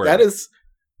goes for it.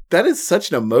 That is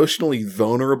such an emotionally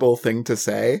vulnerable thing to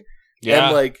say. Yeah.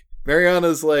 And like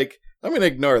Mariana's like, I'm gonna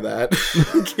ignore that.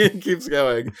 Keeps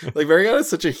going. Like Mariana's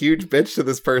such a huge bitch to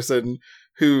this person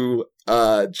who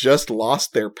just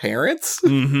lost their parents.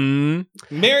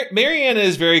 Mm-hmm. Mariana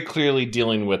is very clearly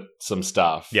dealing with some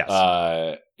stuff.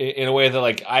 Yes. In a way that,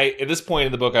 like, at this point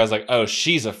in the book, I was like, oh,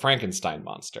 she's a Frankenstein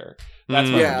monster. That's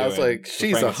what I'm doing. I was like,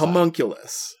 she's a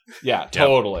homunculus. Yeah,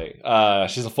 totally.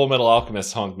 She's a Full Metal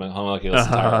Alchemist homunculus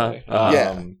entirely.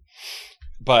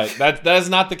 But that is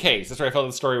not the case. That's where I felt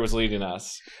the story was leading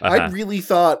us. I really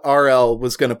thought RL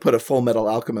was going to put a Full Metal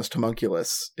Alchemist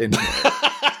homunculus in here.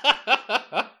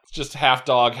 It's just half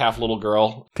dog, half little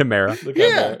girl. Chimera.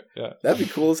 Yeah, that'd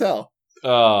be cool as hell.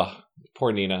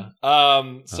 Poor Nina.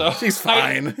 So she's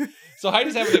fine. So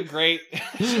Heidi's having a great.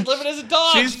 She's living as a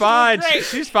dog. She's fine.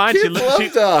 She's fine. Kids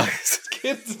love dogs.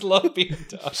 Kids love being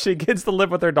dogs. She gets to live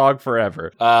with her dog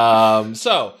forever.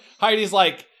 So Heidi's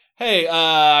like, hey,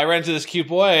 I ran into this cute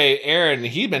boy, Aaron.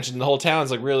 He mentioned the whole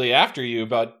town's like really after you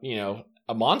about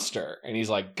a monster, and he's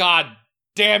like, God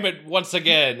damn it, once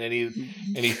again, and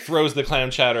he throws the clam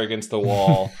chowder against the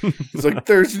wall. He's like,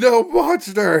 there's no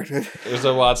monster. There's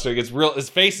no monster. He gets real. His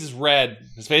face is red.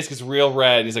 His face gets real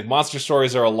red. He's like, monster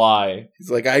stories are a lie.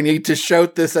 He's like, I need to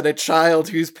shout this at a child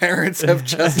whose parents have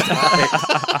just died.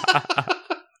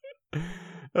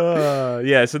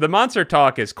 So the monster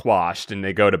talk is quashed, and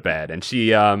they go to bed, and she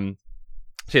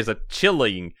has a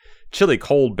chilly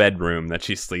cold bedroom that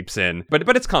she sleeps in,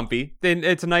 but it's comfy. Then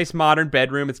it's a nice modern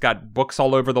bedroom. It's got books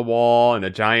all over the wall and a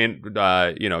giant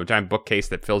bookcase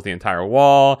that fills the entire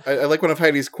wall. I like one of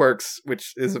Heidi's quirks,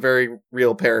 which is a very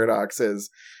real paradox, is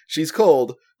she's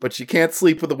cold, but she can't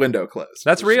sleep with the window closed.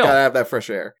 That's real. She's gotta have that fresh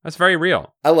air. That's very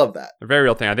real. I love that. A very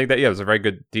real thing. I think that it was a very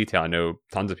good detail. I know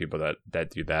tons of people that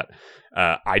do that.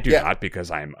 I do not,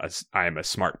 because I am a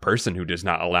smart person who does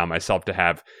not allow myself to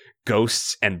have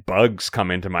ghosts and bugs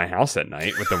come into my house at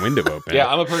night with the window open. Yeah,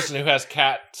 I'm a person who has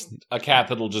a cat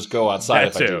that'll just go outside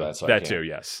if I do that. So that too,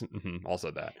 yes. Mm-hmm. Also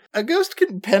that. A ghost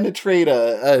can penetrate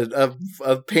a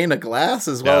pane of glass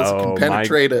as well as it can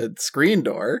penetrate a screen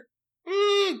door.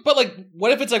 But like,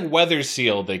 what if it's like weather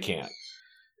sealed? They can't.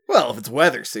 Well, if it's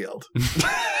weather sealed.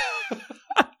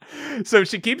 So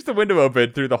she keeps the window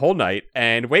open through the whole night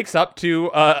and wakes up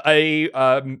to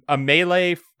a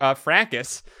melee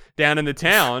fracas down in the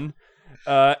town,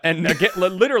 and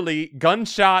literally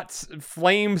gunshots,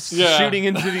 flames shooting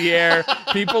into the air,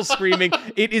 people screaming.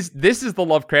 This is the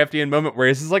Lovecraftian moment where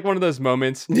this is like one of those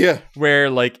moments where,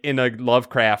 like, in a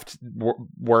Lovecraft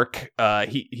work,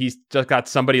 he's just got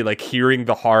somebody like hearing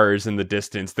the horrors in the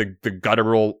distance, the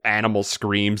guttural animal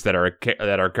screams that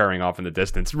are going off in the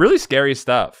distance. Really scary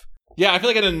stuff. Yeah, I feel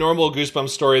like in a normal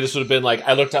Goosebumps story, this would have been like,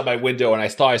 I looked out my window and I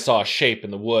thought I saw a shape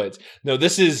in the woods. No,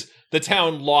 this is the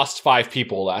town lost 5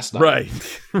 people last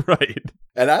night. Right.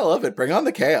 And I love it. Bring on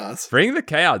the chaos. Bring the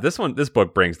chaos. This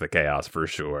book brings the chaos for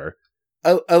sure.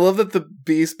 I love that the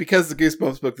Beast, because the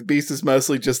Goosebumps book, the Beast is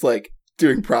mostly just like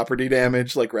doing property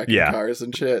damage, like wrecking cars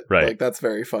and shit. Right. Like, that's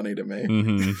very funny to me.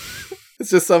 Mm-hmm. It's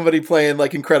just somebody playing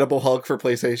like Incredible Hulk for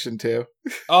PlayStation 2.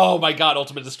 Oh my god,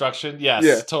 Ultimate Destruction.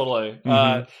 Yes, totally.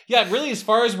 Yeah, really, as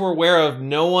far as we're aware of,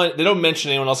 they don't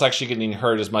mention anyone else actually getting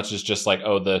hurt as much as just like,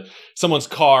 someone's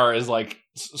car is like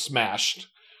smashed.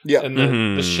 Yeah. And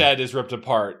the shed is ripped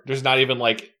apart. There's not even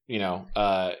like,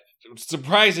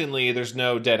 surprisingly, there's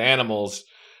no dead animals.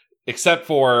 Except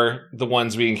for the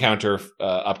ones we encounter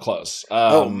up close.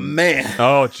 Oh man!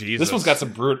 Oh Jesus! This one's got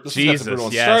some brutal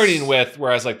ones. Yes. Starting with,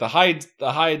 whereas like the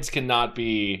hides cannot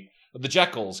be, the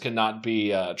Jekylls cannot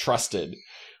be trusted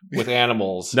with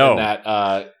animals. No. And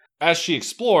that as she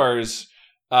explores,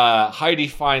 Heidi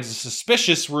finds a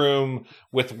suspicious room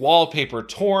with wallpaper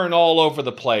torn all over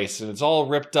the place, and it's all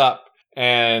ripped up,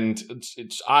 and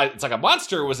it's like a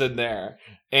monster was in there.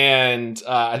 And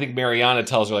I think Mariana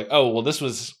tells her like, "Oh well,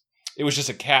 it was just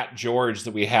a cat, George,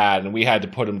 that we had, and we had to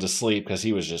put him to sleep because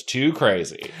he was just too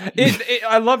crazy."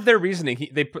 I love their reasoning.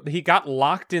 He got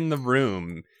locked in the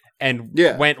room and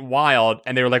went wild,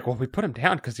 and they were like, well, we put him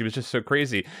down because he was just so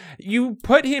crazy. You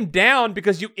put him down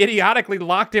because you idiotically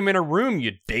locked him in a room,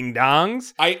 you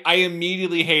ding-dongs. I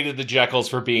immediately hated the Jekylls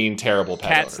for being terrible pet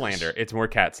cat owners. slander. It's more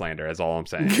cat slander, is all I'm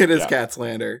saying. It is cat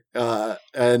slander.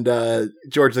 And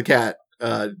George the cat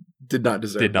did not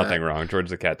deserve Did nothing wrong. George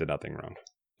the cat did nothing wrong.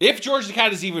 If George the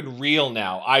Cat is even real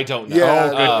now, I don't know.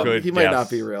 Yeah, good. He might not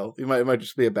be real. He might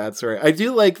just be a bad story. I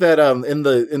do like that. In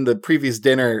the previous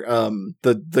dinner,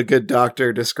 the good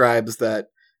doctor describes that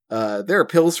there are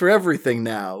pills for everything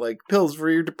now, like pills for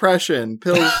your depression,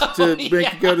 pills to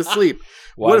make you go to sleep.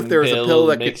 What if there was a pill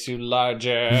that makes you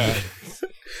larger?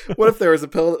 What if there was a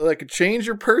pill that could change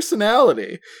your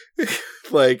personality?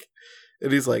 Like,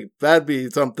 and he's like, that'd be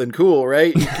something cool,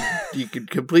 right? You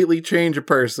could completely change a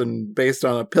person based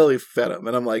on a pill you fed them.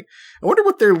 And I'm like, I wonder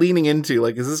what they're leaning into.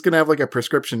 Like, is this going to have like a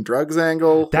prescription drugs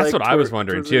angle? That's what I was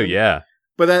wondering too, yeah.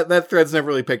 But that thread's never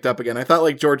really picked up again. I thought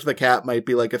like George the Cat might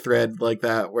be like a thread like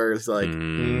that, where it's like,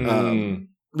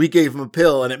 we gave him a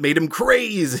pill and it made him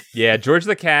crazy. Yeah, George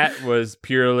the Cat was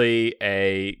purely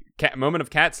a moment of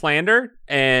cat slander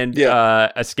and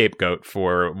a scapegoat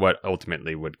for what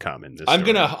ultimately would come in this. I'm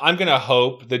gonna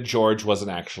hope that George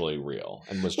wasn't actually real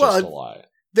and was just a lie.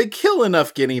 They kill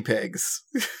enough guinea pigs.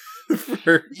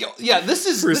 This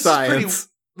is science.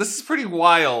 This is pretty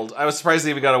wild. I was surprised they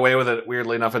even got away with it,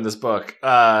 weirdly enough, in this book.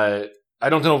 I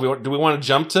don't know if do we want to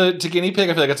jump to guinea pig?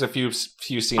 I feel like it's a few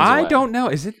scenes away. I don't know.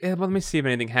 Is it? Well, let me see if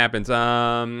anything happens.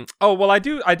 I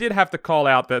did have to call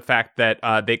out the fact that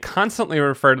they constantly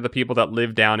refer to the people that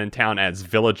live down in town as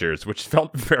villagers, which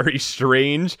felt very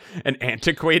strange and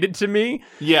antiquated to me.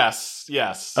 Yes.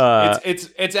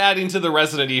 It's adding to the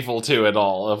Resident Evil 2 and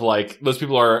all of like those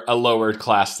people are a lower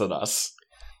class than us.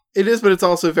 It is, but it's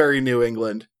also very New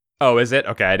England. Oh, is it?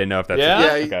 Okay, I didn't know if that's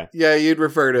okay. Yeah, you'd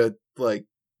refer to like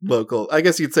local. I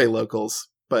guess you'd say locals,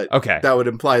 but that would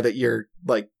imply that you're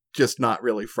like just not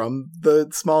really from the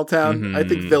small town. Mm-hmm. I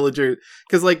think villager,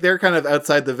 because like they're kind of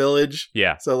outside the village.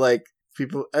 Yeah. So like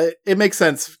people, it makes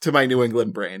sense to my New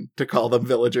England brain to call them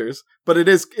villagers, but it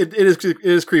is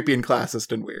creepy and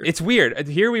classist and weird. It's weird.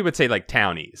 Here we would say like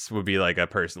townies would be like a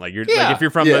person like you're like if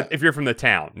you're from the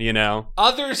town, you know.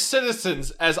 Other citizens,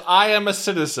 as I am a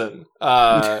citizen.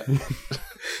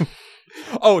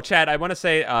 Oh, Chad, I want to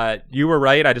say you were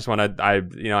right. I just want to,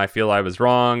 I feel I was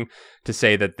wrong to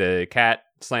say that the cat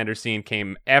slander scene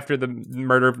came after the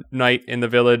murder night in the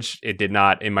village. It did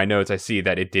not. In my notes, I see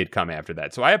that it did come after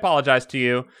that. So I apologize to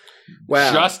you.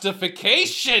 Wow.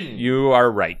 Justification. You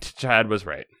are right. Chad was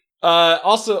right.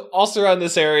 Also around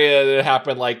this area, it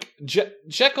happened like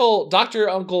Jekyll, Dr.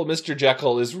 Uncle Mr.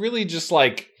 Jekyll is really just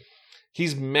like,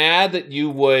 he's mad that you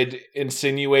would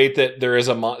insinuate that there is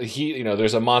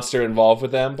there's a monster involved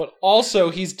with them, but also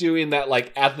he's doing that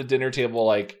like at the dinner table,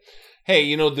 like,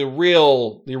 hey,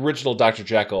 the original Dr.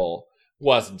 Jekyll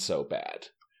wasn't so bad.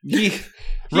 He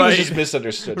was just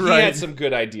misunderstood. Right. He had some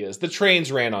good ideas. The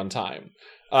trains ran on time.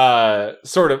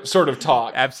 Sort of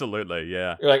talk. Absolutely,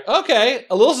 yeah. You're like, okay,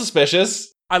 a little suspicious.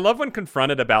 I love when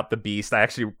confronted about the beast. I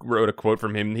actually wrote a quote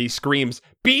from him. He screams,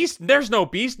 "Beast? There's no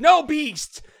beast! No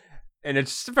beast!" And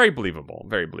it's a very believable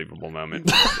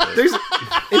moment.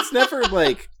 It's never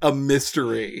like a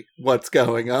mystery what's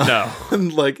going on. No.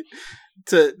 And like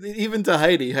to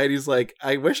Heidi's like,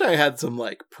 I wish I had some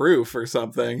like proof or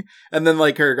something. And then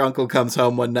like her uncle comes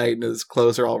home one night and his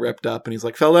clothes are all ripped up and he's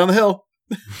like, fell down the hill.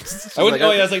 It's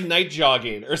like night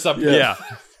jogging or something. Yeah.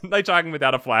 Night jogging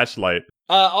without a flashlight.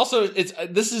 Also, it's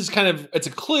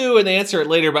a clue and they answer it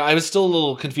later, but I was still a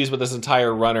little confused with this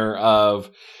entire runner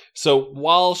of. So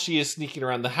while she is sneaking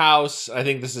around the house, I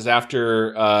think this is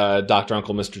after Dr.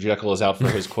 Uncle Mr. Jekyll is out for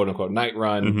his quote-unquote night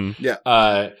run. Mm-hmm.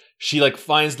 Yeah. she like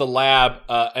finds the lab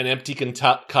an empty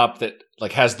cup that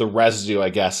like has the residue, I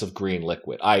guess, of green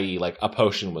liquid, i.e. like a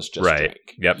potion was just drank.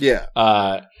 Yep. Yeah.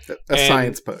 A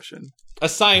science potion. A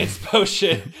science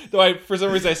potion. Though for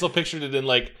some reason I still pictured it in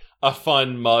like a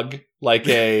fun mug, like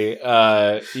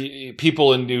a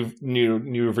people in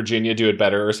New Virginia do it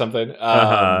better or something.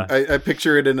 I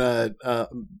picture it in a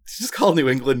it's just called New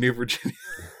England, New Virginia.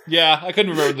 Yeah, I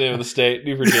couldn't remember the name of the state,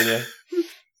 New Virginia.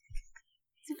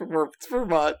 It's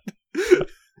Vermont.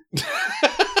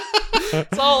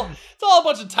 It's all a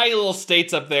bunch of tiny little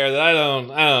states up there that I don't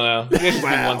know. You guys just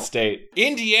need one state.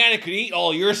 Indiana could eat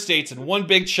all your states in one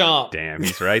big chomp. Damn,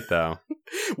 he's right though.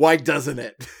 Why doesn't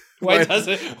it? Why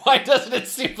doesn't it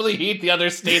simply eat the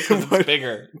other states because it's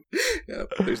bigger? Yeah,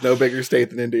 there's no bigger state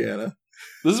than Indiana.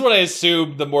 This is what I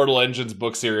assume the Mortal Engines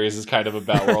book series is kind of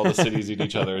about, where all the cities eat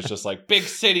each other. It's just like big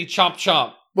city, chomp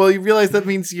chomp. Well, you realize that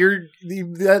means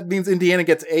Indiana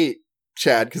gets 8,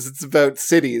 Chad, because it's about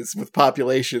cities with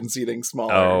populations eating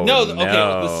smaller. Oh, no.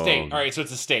 The state. All right, so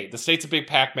it's a state. The state's a big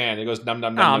Pac-Man. It goes num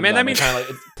num num. Oh num, man, num. that means like,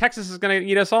 Texas is going to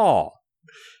eat us all.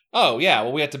 Oh yeah,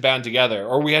 well we have to band together,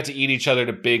 or we have to eat each other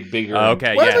to bigger.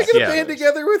 Okay, why am I going to band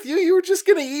together with you? You were just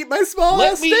going to eat my small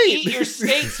ass state. Let me eat your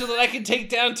state so that I can take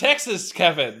down Texas,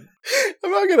 Kevin.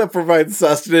 I'm not going to provide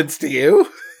sustenance to you.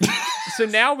 So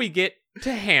now we get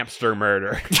to hamster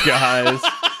murder, guys.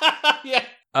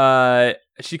 Yeah.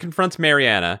 She confronts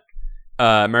Mariana.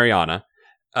 And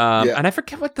I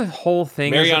forget what the whole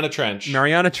thing Mariana is. Trench.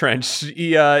 Mariana Trench.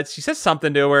 She says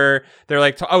something to her. They're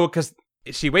like, because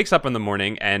she wakes up in the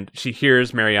morning and she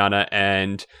hears Mariana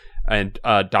and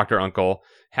Dr. Uncle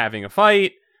having a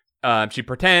fight. She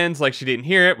pretends like she didn't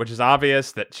hear it, which is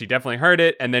obvious that she definitely heard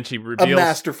it, and then she reveals a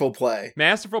masterful play,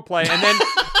 and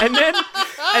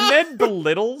then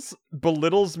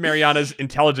belittles Mariana's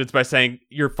intelligence by saying,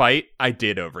 "Your fight, I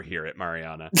did overhear it,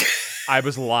 Mariana. I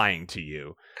was lying to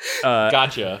you."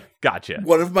 Gotcha.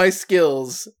 One of my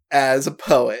skills as a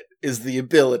poet is the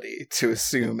ability to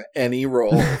assume any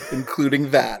role,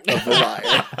 including that of the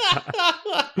liar.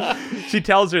 She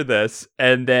tells her this,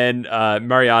 and then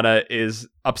Mariana is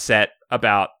upset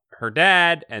about her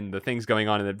dad and the things going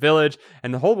on in the village,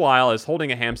 and the whole while is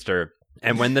holding a hamster.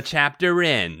 And when the chapter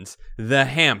ends, the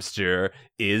hamster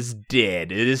is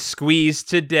dead. It is squeezed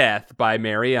to death by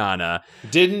Mariana.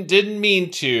 Didn't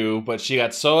mean to, but she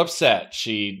got so upset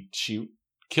she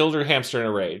killed her hamster in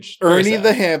a rage. Ernie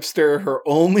the hamster, her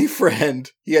only friend.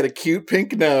 He had a cute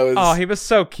pink nose. Oh, he was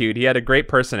so cute. He had a great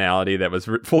personality that was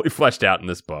fully fleshed out in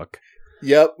this book.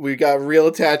 Yep, we got real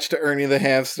attached to Ernie the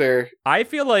hamster. I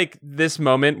feel like this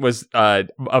moment was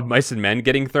of Mice and Men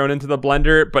getting thrown into the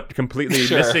blender, but completely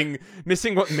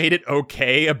missing what made it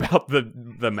okay about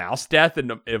the mouse death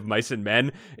of Mice and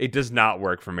Men. It does not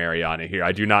work for Mariana here.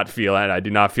 I do not feel it. I do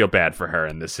not feel bad for her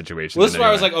in this situation. Well, this is why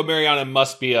I was like, oh, Mariana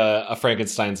must be a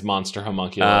Frankenstein's monster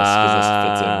homunculus, because this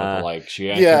fits in with the, like, she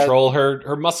can control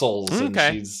her muscles, and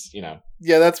she's, you know.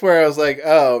 Yeah, that's where I was like,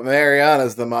 oh,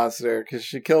 Mariana's the monster because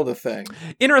she killed a thing.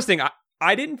 Interesting.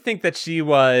 I didn't think that she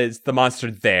was the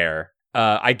monster there.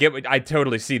 I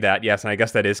totally see that. Yes, and I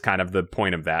guess that is kind of the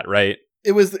point of that, right?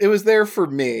 It was there for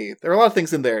me. There are a lot of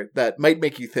things in there that might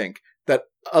make you think that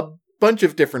a bunch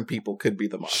of different people could be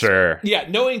the monster. Sure. Yeah,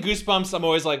 knowing Goosebumps, I'm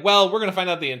always like, well, we're going to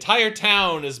find out the entire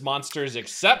town is monsters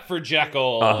except for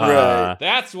Jekyll. Right.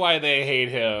 That's why they hate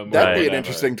him. That'd be an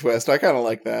interesting twist. I kind of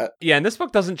like that. Yeah, and this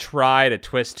book doesn't try to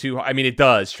twist too hard. I mean, it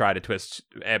does try to twist,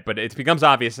 but it becomes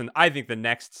obvious. And I think the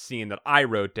next scene that I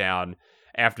wrote down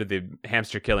after the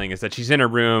hamster killing is that she's in her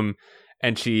room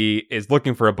and she is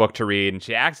looking for a book to read, and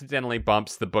she accidentally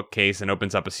bumps the bookcase and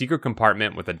opens up a secret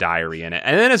compartment with a diary in it.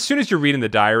 And then as soon as you're reading the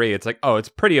diary, it's like, oh, it's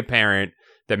pretty apparent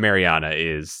that Mariana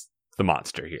is the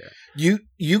monster here.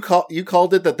 You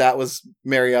called it that was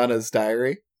Mariana's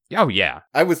diary? Oh, yeah.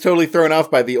 I was totally thrown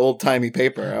off by the old-timey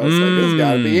paper. I was like, this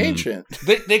gotta be ancient.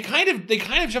 They kind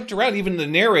of jumped around, even the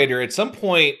narrator. At some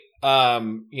point,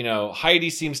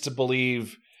 Heidi seems to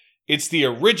believe it's the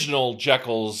original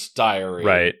Jekyll's diary.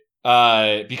 Right.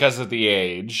 Because of the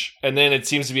age. And then it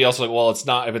seems to be also like, well, it's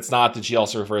not, if it's not, then she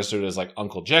also refers to it as like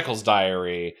Uncle Jekyll's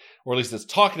diary, or at least it's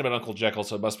talking about Uncle Jekyll,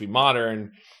 so it must be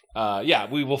modern.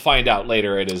 We will find out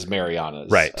later it is Mariana's.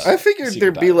 Right. I figured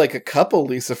there'd be like a couple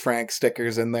Lisa Frank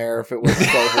stickers in there if it was a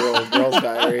 12-year-old girl's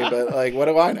diary, but like, what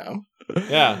do I know?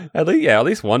 Yeah. At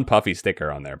least one puffy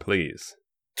sticker on there, please.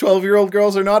 12-year-old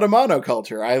girls are not a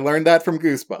monoculture. I learned that from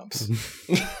Goosebumps.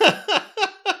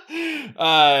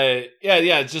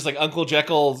 It's just like Uncle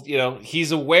Jekyll,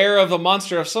 he's aware of a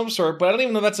monster of some sort, but I don't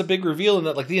even know that's a big reveal in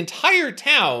that, like, the entire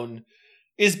town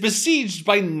is besieged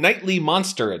by nightly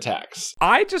monster attacks.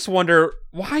 I just wonder,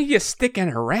 why are you sticking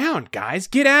around, guys?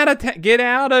 Get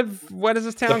out of what is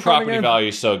this town? The property value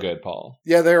is so good, Paul.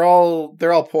 Yeah, they're all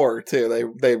poor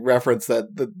too. They reference that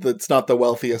it's not the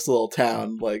wealthiest little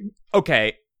town. Like,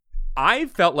 okay, I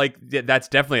felt like that's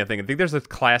definitely a thing. I think there's a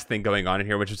class thing going on in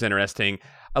here, which is interesting.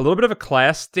 A little bit of a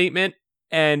class statement.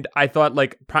 And I thought,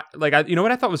 you know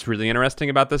what I thought was really interesting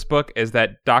about this book is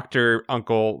that Dr.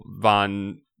 Uncle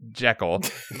Von Jekyll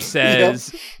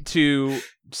says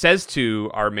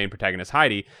to our main protagonist,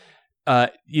 Heidi,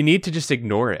 you need to just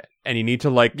ignore it. And you need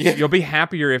to you'll be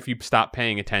happier if you stop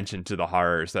paying attention to the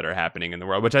horrors that are happening in the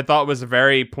world, which I thought was a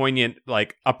very poignant,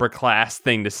 upper class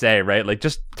thing to say, right? Like,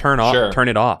 just turn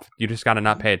it off. You just got to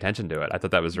not pay attention to it. I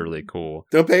thought that was really cool.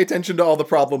 Don't pay attention to all the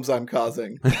problems I'm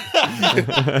causing.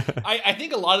 I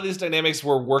think a lot of these dynamics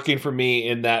were working for me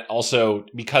in that also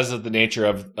because of the nature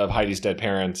of Heidi's dead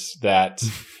parents, that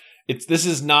this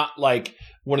is not like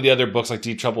one of the other books like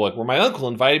Deep Trouble, where my uncle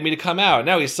invited me to come out.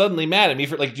 Now he's suddenly mad at me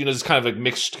for this kind of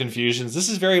mixed confusions. This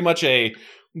is very much a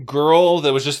girl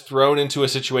that was just thrown into a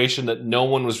situation that no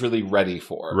one was really ready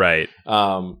for. Right.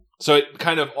 So it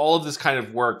kind of, all of this kind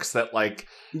of works that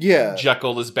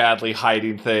Jekyll is badly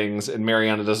hiding things and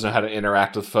Mariana doesn't know how to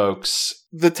interact with folks.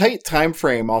 The tight time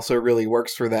frame also really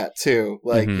works for that too.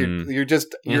 Like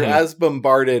you're as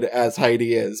bombarded as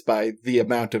Heidi is by the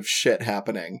amount of shit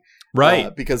happening.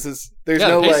 Right. Because there's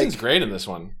no the pacing's great in this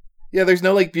one. Yeah, there's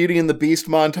no Beauty and the Beast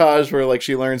montage where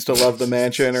she learns to love the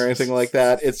mansion or anything like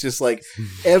that. It's just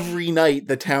every night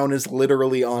the town is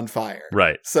literally on fire.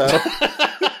 Right. So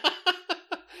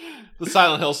the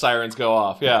Silent Hill sirens go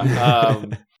off. Yeah.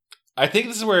 I think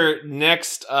this is where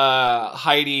next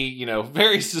Heidi,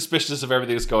 very suspicious of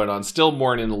everything that's going on, still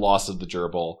mourning the loss of the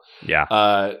gerbil.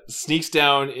 Yeah. Sneaks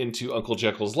down into Uncle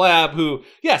Jekyll's lab, who,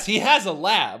 yes, he has a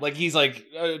lab. He's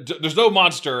there's no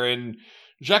monster, and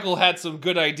Jekyll had some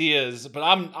good ideas, but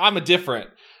I'm a different.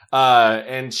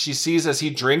 And she sees as he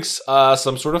drinks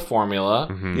some sort of formula,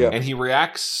 and he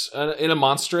reacts in a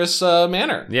monstrous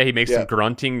manner. Yeah, he makes some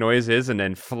grunting noises and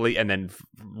then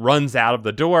runs out of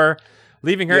the door,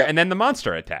 leaving her, and then the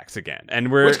monster attacks again.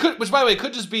 And which by the way,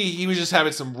 could just be he was just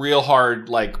having some real hard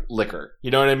liquor. You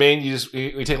know what I mean? You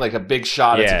take a big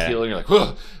shot of tequila, and you're like,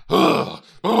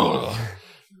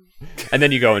 and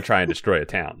then you go and try and destroy a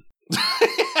town.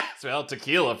 Well,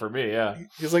 tequila for me, yeah.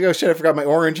 He's like, oh shit, I forgot my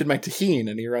orange and my tahini,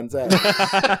 and he runs out.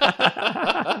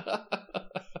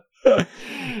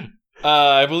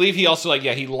 I believe he also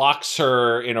he locks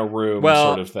her in a room,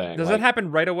 sort of thing. Does that happen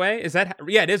right away? Is that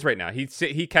it is right now. He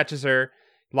catches her,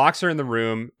 locks her in the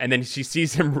room, and then she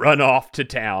sees him run off to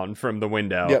town from the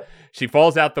window. Yep. She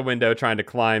falls out the window trying to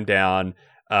climb down,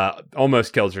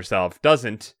 almost kills herself,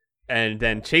 doesn't, and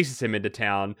then chases him into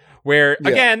town, where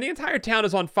again the entire town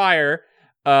is on fire.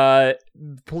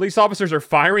 Police officers are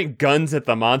firing guns at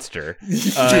the monster.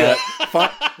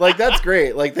 That's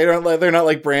great. They're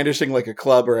not brandishing a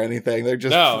club or anything. They're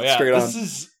just straight on.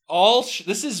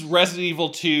 This is Resident Evil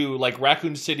 2.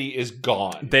 Raccoon City is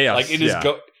gone. It is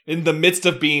in the midst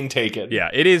of being taken. Yeah,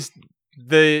 it is.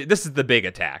 This is the big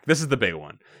attack. This is the big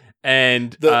one,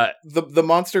 and the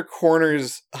monster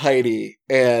corners Heidi,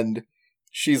 and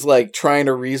she's trying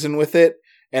to reason with it.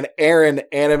 And Aaron,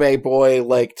 anime boy,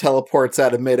 teleports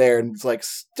out of midair and is like,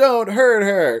 don't hurt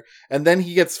her. And then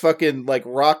he gets fucking,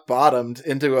 rock bottomed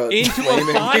into a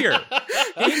fire.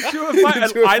 Into a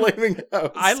flaming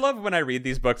house. I love when I read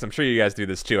these books. I'm sure you guys do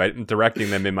this too. I'm directing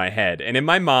them in my head. And in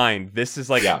my mind, this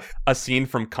is a scene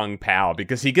from Kung Pao,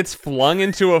 because he gets flung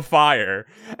into a fire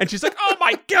and she's like, oh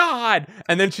my God.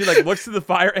 And then she looks to the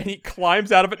fire and he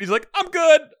climbs out of it. And he's like, I'm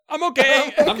good. I'm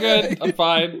okay. I'm good. I'm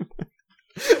fine.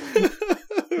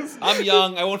 I'm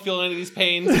young. I won't feel any of these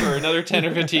pains for another 10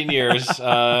 or 15 years.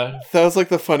 That was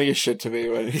the funniest shit to me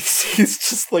when he's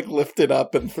just lifted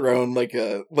up and thrown like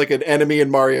an enemy in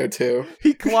Mario 2.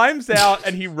 He climbs out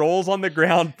and he rolls on the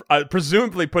ground,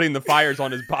 presumably putting the fires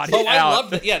on his body. Oh, I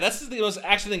love that. Yeah, this is the most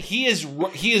action thing. He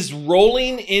is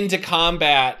rolling into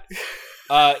combat.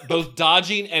 Both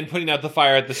dodging and putting out the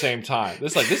fire at the same time.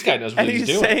 This guy knows what he's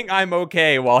doing. And he's saying I'm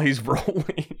okay while he's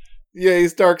rolling. Yeah,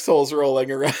 he's Dark Souls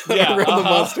rolling around the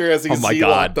monster as he's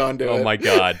locked onto it. Oh my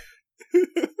God.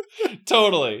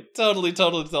 Totally. Truly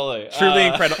incredible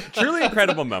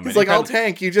moment. He's I'll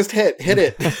tank, you just hit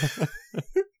it.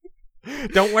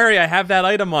 Don't worry, I have that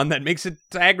item on that makes it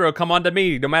aggro come onto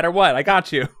me no matter what. I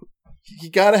got you. You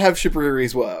gotta have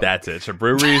Shabruri's Woe. That's it,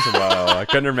 Shabruri's Woe. I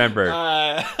couldn't remember.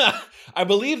 I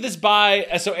believe this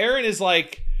so Aaron is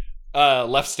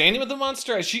left standing with the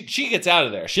monster. She gets out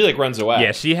of there. She like runs away.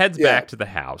 Yeah, she heads back to the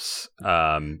house.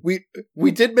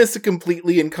 We did miss a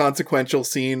completely inconsequential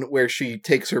scene where she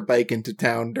takes her bike into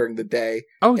town during the day.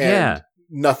 Oh yeah,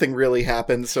 nothing really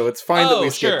happens, so it's fine that we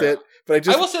skipped it. But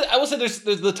I will say there's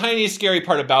the tiniest scary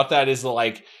part about that is that,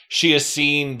 like, she has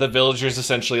seen the villagers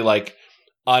essentially like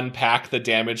unpack the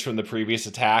damage from the previous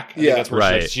attack. I think that's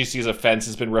where she sees a fence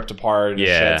has been ripped apart and a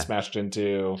shed smashed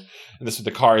into, and this the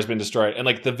car has been destroyed. And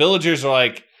like the villagers are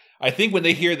like, I think when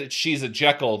they hear that she's a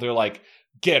Jekyll, they're like,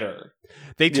 get her.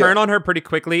 They turn on her pretty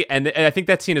quickly, and I think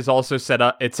that scene is also set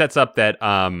up. It sets up that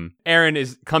Aaron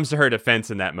comes to her defense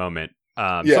in that moment.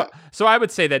 So I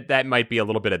would say that might be a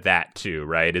little bit of that too,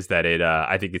 right? Is that it?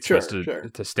 I think it's supposed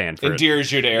to stand for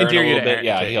endears you to Aaron a little bit.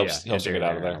 Yeah, he helps you get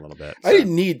out of there a little bit. So. I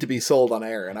didn't need to be sold on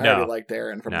Aaron. I already liked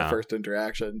Aaron from the first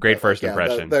interaction. Great first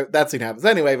impression. That scene happens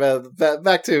anyway.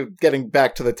 Back to getting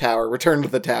back to the tower. Return to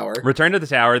the tower.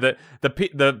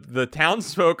 The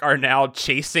townsfolk are now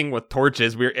chasing with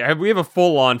torches. We have a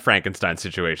full on Frankenstein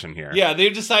situation here. Yeah,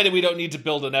 they've decided we don't need to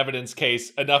build an evidence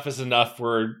case. Enough is enough.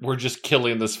 We're just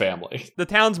killing this family. The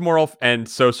town's moral and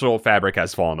social fabric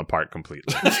has fallen apart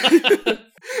completely.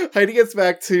 Heidi gets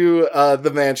back to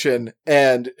the mansion,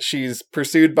 and she's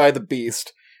pursued by the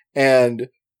beast, and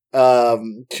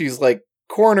she's like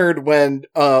cornered when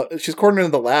she's cornered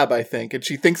in the lab, I think, and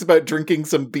she thinks about drinking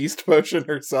some beast potion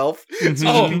herself so she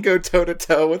can go toe to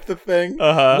toe with the thing.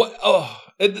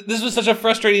 This was such a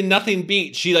frustrating nothing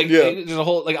beat. She there's a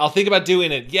whole I'll think about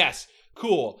doing it. Yes,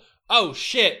 cool. Oh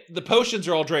shit, the potions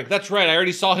are all drank. That's right, I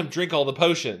already saw him drink all the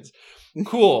potions.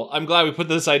 Cool, I'm glad we put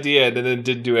this idea in and then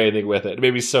didn't do anything with it. It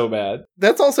made me so mad.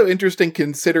 That's also interesting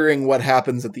considering what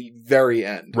happens at the very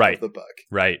end of the book.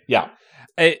 Right. Yeah.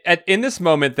 In this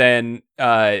moment, then,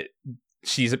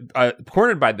 she's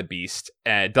cornered by the beast,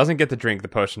 doesn't get to drink the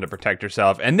potion to protect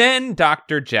herself, and then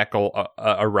Dr. Jekyll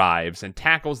arrives and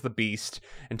tackles the beast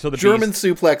until the German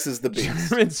suplexes the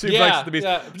beast.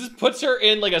 Yeah, just puts her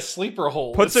in like a sleeper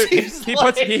hold.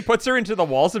 He puts her into the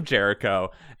walls of Jericho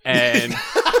and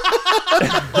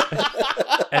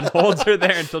and holds her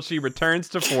there until she returns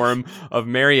to form of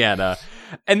Mariana.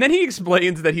 And then he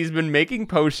explains that he's been making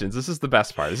potions. This is the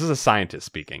best part. This is a scientist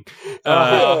speaking.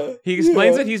 He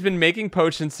explains that he's been making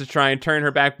potions to try and turn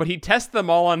her back, but he tests them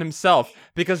all on himself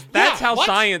because that's how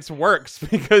science works.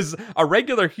 Because a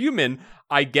regular human,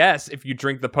 I guess, if you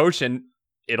drink the potion,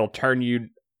 it'll turn you.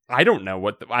 I don't know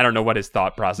what his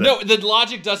thought process. No, the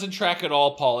logic doesn't track at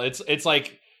all, Paul. It's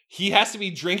like he has to be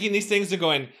drinking these things and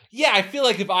going, yeah, I feel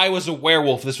like if I was a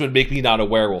werewolf, this would make me not a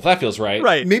werewolf. That feels right.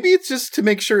 Right. Maybe it's just to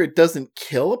make sure it doesn't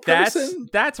kill a person.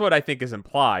 That's what I think is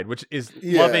implied, which is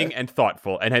loving and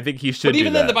thoughtful. And I think he should do that. But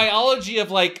even then, the biology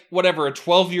of like, whatever, a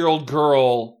 12-year-old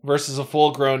girl versus a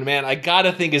full-grown man, I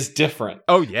gotta think is different.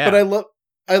 Oh, yeah. But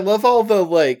I love all the,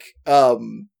 like,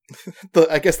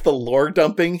 I guess the lore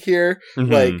dumping here.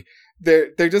 Mm-hmm. Like,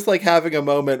 they're just like having a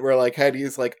moment where like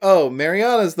Heidi's like, oh,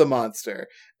 Mariana's the monster.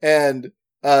 And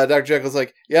Dr. Jekyll's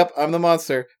like, yep, I'm the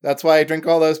monster. That's why I drink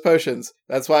all those potions.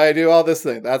 That's why I do all this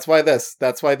thing. That's why this.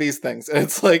 That's why these things. And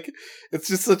it's like, it's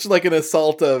just such like an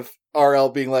assault of RL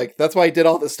being like, that's why I did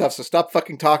all this stuff, so stop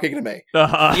fucking talking to me.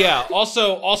 Yeah,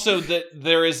 also that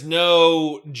there is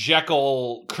no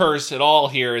Jekyll curse at all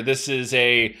here. This is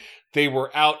they were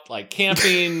out like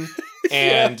camping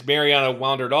and Mariana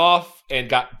wandered off and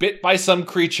got bit by some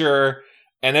creature.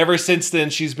 And ever since then,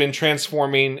 she's been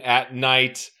transforming at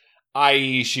night,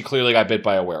 i.e. she clearly got bit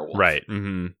by a werewolf. Right.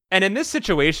 Mm-hmm. And in this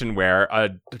situation where a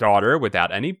daughter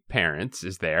without any parents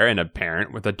is there and a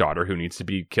parent with a daughter who needs to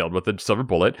be killed with a silver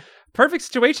bullet, perfect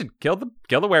situation. Kill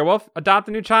the werewolf, adopt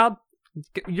a new child.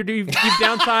 You've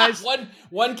downsized.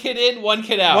 one kid in, one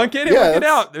kid out. One kid in, one kid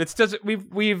out. It's just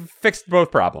we've fixed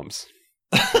both problems.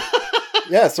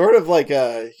 Yeah, sort of like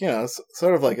a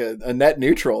net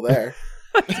neutral there.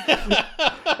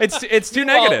 It's too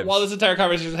negative. While this entire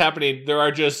conversation is happening,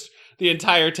 the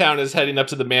entire town is heading up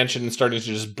to the mansion and starting to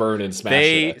just burn and smash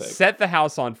it. They set the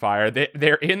house on fire.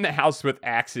 They're in the house with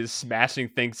axes, smashing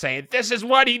things, saying, "This is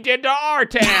what he did to our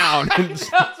town."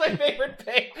 That's my favorite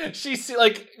thing.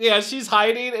 She's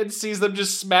hiding and sees them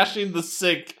just smashing the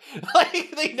sink.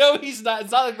 Like, they know he's not.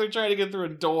 It's not like they're trying to get through a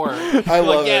door. I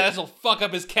love it. Yeah, this will fuck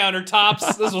up his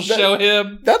countertops. This will show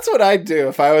him. That's what I'd do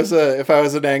if I was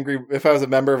a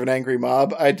member of an angry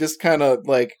mob. I'd just kind of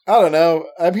like, I don't know,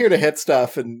 I'm here to hit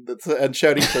stuff and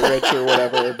shout eat the rich or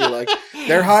whatever. And be like,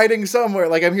 they're hiding somewhere.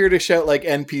 Like, I'm here to shout like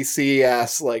NPC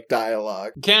ass like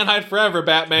dialogue. Can't hide forever,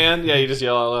 Batman. Yeah, you just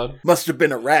yell out loud. Must have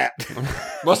been a rat.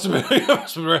 Must have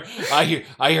been. I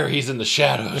hear he's in the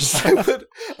shadows.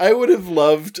 I would have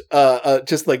loved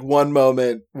just like one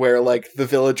moment where like the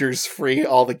villagers free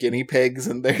all the guinea pigs,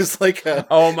 and there's like a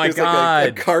oh my god,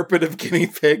 like a carpet of guinea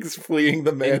pigs fleeing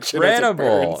the mansion.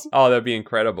 Incredible! Oh, that'd be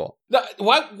incredible.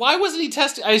 Why wasn't he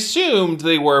testing? I assumed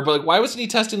they were, but like, why wasn't he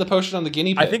testing the potion on the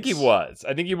guinea pigs? I think he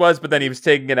was, but then he was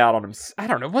taking it out on him. I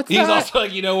don't know what's that. He was also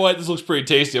like, you know what? This looks pretty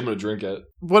tasty. I'm going to drink it.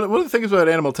 One of the things about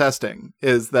animal testing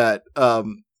is that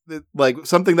like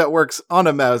something that works on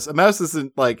a mouse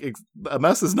isn't like a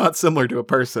mouse is not similar to a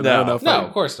person. No, I don't know if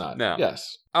of course not. No.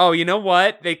 Yes. Oh, you know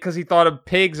what? Because he thought of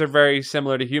pigs are very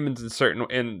similar to humans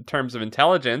in terms of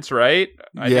intelligence, right?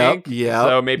 I think. Yeah.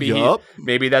 So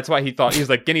maybe that's why he thought he was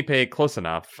like guinea pig, close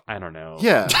enough. I don't know.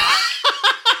 Yeah.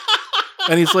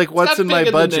 And he's like, "What's in my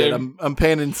budget? I'm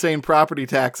paying insane property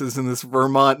taxes in this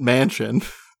Vermont mansion."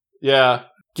 Yeah.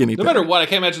 Guinea pig. No matter what, I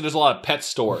can't imagine there's a lot of pet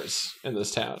stores in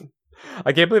this town.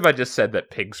 I can't believe I just said that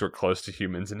pigs were close to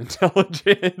humans in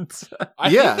intelligence.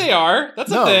 I think they are.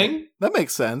 That's a thing. That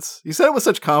makes sense. You said it with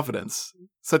such confidence.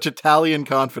 Such Italian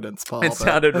confidence, Paul. It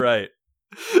sounded right.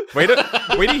 Wait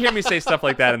to hear me say stuff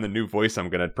like that in the new voice I'm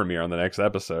going to premiere on the next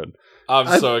episode.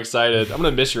 I'm so excited. I'm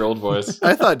going to miss your old voice.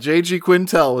 I thought J.G.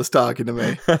 Quintel was talking to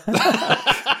me.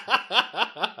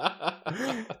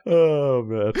 Oh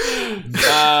man.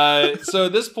 So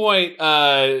at this point,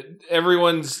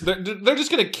 everyone's they're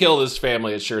just gonna kill this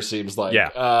family. It sure seems like. Yeah.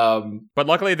 But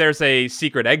luckily, there's a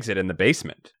secret exit in the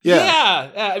basement.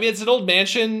 Yeah. I mean, it's an old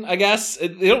mansion. I guess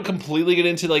they don't completely get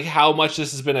into like how much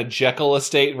this has been a Jekyll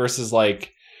estate versus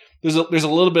like. There's a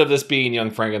little bit of this being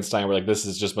Young Frankenstein, where like this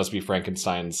is just must be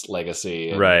Frankenstein's legacy,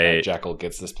 and, right? Jekyll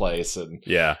gets this place, and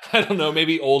yeah, I don't know.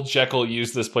 Maybe old Jekyll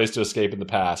used this place to escape in the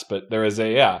past, but there is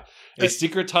a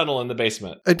secret tunnel in the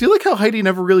basement. I do like how Heidi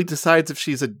never really decides if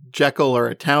she's a Jekyll or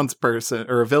a townsperson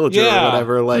or a villager or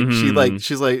whatever. Like she's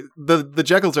like the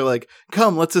Jekylls are like,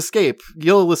 "Come, let's escape.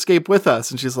 You'll escape with us,"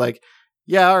 and she's like,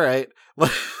 "Yeah, all right."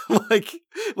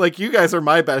 like you guys are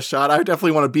my best shot. I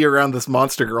definitely want to be around this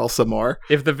monster girl some more.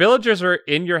 If the villagers are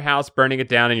in your house burning it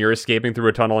down and you're escaping through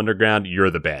a tunnel underground,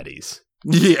 you're the baddies.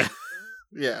 Yeah.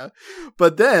 Yeah.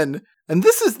 But then, and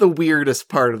this is the weirdest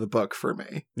part of the book for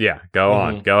me. Yeah, go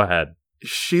on. Go ahead.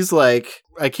 She's like,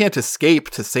 I can't escape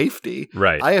to safety.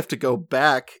 Right. I have to go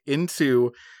back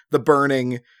into the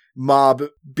burning mob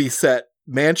beset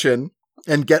mansion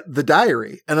and get the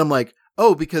diary. And I'm like,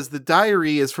 oh, because the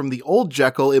diary is from the old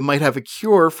Jekyll, it might have a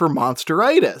cure for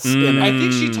monsteritis. I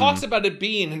think she talks about it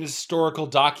being an historical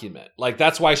document. Like,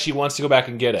 that's why she wants to go back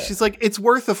and get it. She's like, it's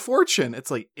worth a fortune.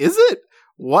 It's like, is it?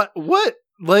 What?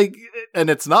 Like, and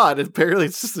it's not. Apparently,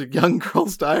 it's just a young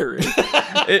girl's diary.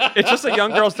 It's just a young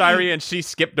girl's diary, and she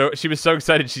was so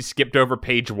excited she skipped over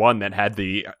page 1 that had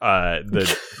the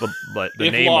if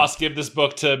name. Lost, give this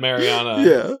book to Mariana.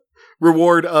 Yeah.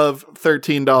 Reward of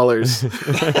 $13.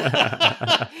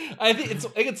 I think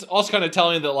it's also kind of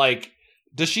telling that, like,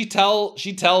 she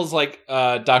tells like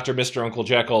Dr. Mr. Uncle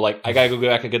Jekyll, like, I gotta go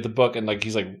back and get the book, and like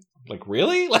he's like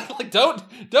really? like don't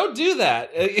do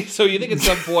that. So you think at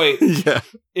some point,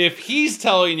 if he's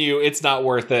telling you it's not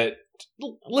worth it,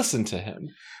 listen to him.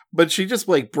 But she just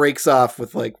like breaks off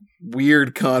with like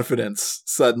weird confidence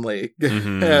suddenly.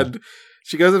 And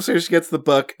she goes upstairs, she gets the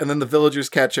book, and then the villagers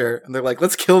catch her, and they're like,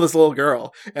 let's kill this little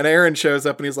girl. And Aaron shows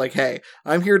up, and he's like, hey,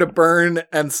 I'm here to burn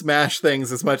and smash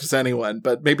things as much as anyone,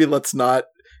 but maybe let's not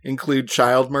include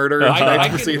child murder. I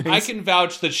can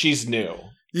vouch that she's new.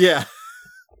 Yeah.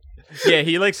 Yeah,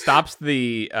 he like stops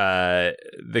the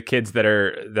kids that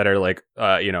are like,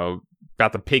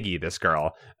 about to piggy this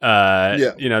girl. They're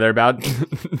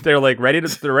like ready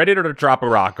to drop a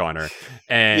rock on her,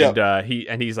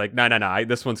 and he's like, no,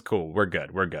 this one's cool, we're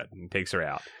good, and takes her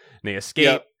out, and they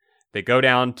escape. They go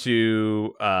down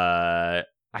to I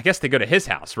guess they go to his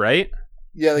house, right?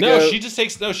 Yeah. She just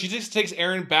takes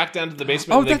Aaron back down to the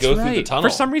basement, and they go through the tunnel. For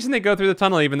some reason, they go through the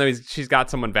tunnel, even though she's got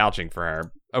someone vouching for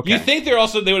her. Okay. You think they would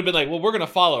have been like, well, we're going to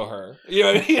follow her. You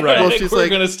know what I mean? Right. Well, she's we're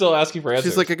going to still ask you for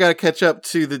answers. She's like, I got to catch up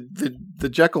to the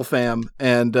Jekyll fam,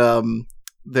 and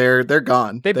they're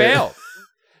gone. They bailed.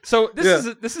 So this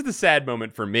is the sad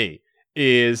moment for me.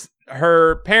 Is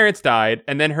her parents died,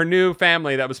 and then her new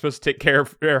family that was supposed to take care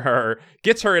of her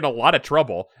gets her in a lot of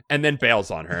trouble, and then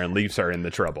bails on her and leaves her in the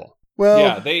trouble. Well,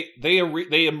 yeah,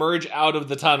 they emerge out of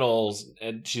the tunnels,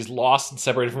 and she's lost and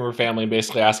separated from her family, and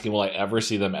basically asking, "Will I ever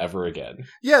see them ever again?"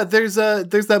 Yeah, there's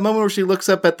that moment where she looks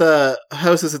up at the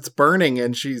house as it's burning,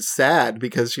 and she's sad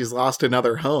because she's lost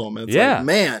another home. And it's like,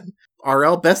 man,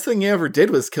 RL, best thing you ever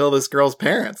did was kill this girl's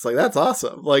parents. Like, that's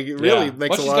awesome. Like, it really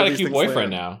makes a lot of these things. She's got a cute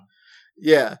boyfriend now.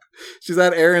 Yeah, she's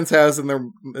at Aaron's house,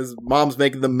 and his mom's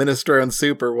making them minestrone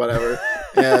soup or whatever,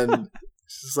 and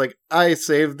She's like, I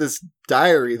saved this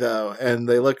diary, though. And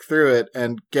they look through it,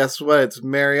 and guess what? It's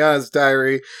Mariana's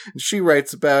diary. And she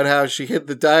writes about how she hid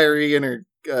the diary in her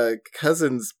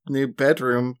cousin's new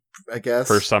bedroom, I guess.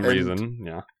 For some reason,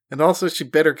 yeah. And also she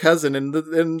bit her cousin in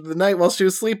the night while she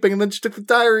was sleeping, and then she took the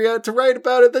diary out to write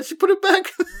about it, then she put it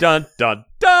back. Dun, dun,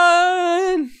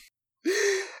 dun!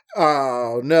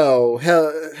 Oh, no.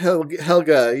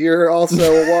 Helga, you're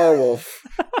also a werewolf.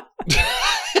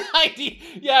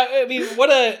 Yeah, I mean,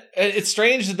 it's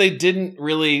strange that they didn't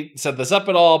really set this up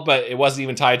at all, but it wasn't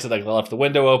even tied to, like, they left the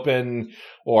window open,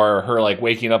 or her, like,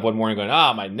 waking up one morning going,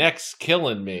 my neck's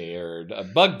killing me, or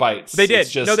bug bites. They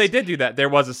did. No, they did do that. There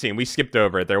was a scene. We skipped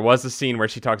over it. There was a scene where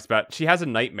she talks about, she has a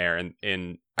nightmare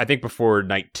in I think before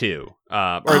night 2.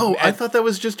 I thought that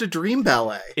was just a dream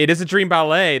ballet. It is a dream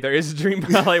ballet. There is a dream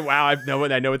ballet. Wow, I know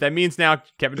what that means now.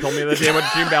 Kevin told me the other day what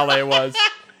a dream ballet was.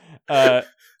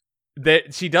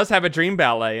 That she does have a dream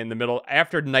ballet in the middle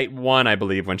after night 1, I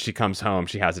believe. When she comes home,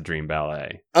 she has a dream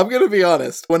ballet. I'm gonna be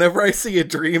honest. Whenever I see a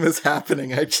dream is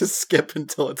happening, I just skip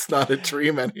until it's not a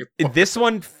dream anymore. This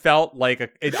one felt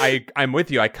like I'm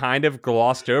with you. I kind of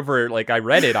glossed over it. Like, I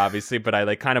read it obviously, but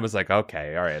I kind of was like,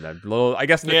 okay, all right. I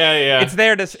guess yeah.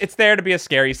 It's there to be a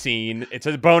scary scene. It's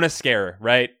a bonus scare,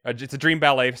 right? It's a dream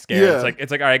ballet scare. Yeah.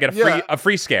 It's like all right, I get a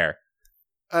free scare.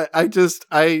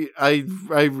 I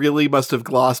really must have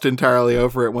glossed entirely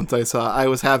over it once I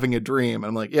was having a dream.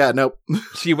 I'm like, yeah, nope.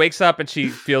 She wakes up and she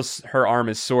feels her arm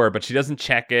is sore, but she doesn't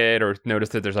check it or notice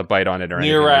that there's a bite on it or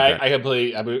anything. You're right. Like I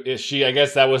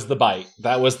guess that was the bite.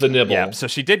 That was the nibble. Yeah, so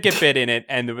she did get bit in it,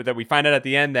 and that we find out at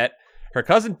the end that her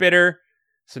cousin bit her,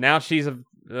 so now she's a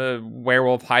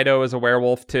werewolf. Heido is a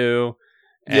werewolf too,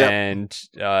 and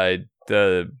her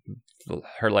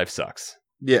life sucks.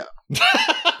 Yeah.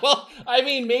 Well, I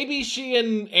mean, maybe she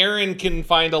and Aaron can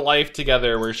find a life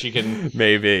together where she can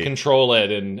maybe control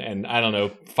it and I don't know,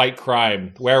 fight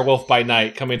crime. Werewolf by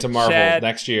Night coming to Marvel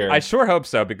next year. I sure hope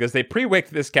so, because they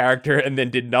pre-wicked this character and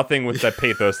then did nothing with the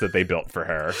pathos that they built for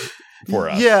her for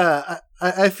us. Yeah,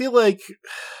 I feel like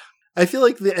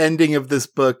the ending of this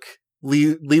book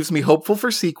leaves me hopeful for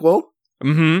sequel.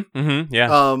 Yeah.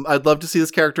 I'd love to see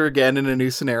this character again in a new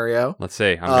scenario. Let's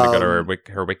see. I'm gonna go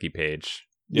to her wiki page.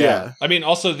 Yeah. I mean,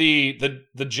 also the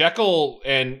Jekyll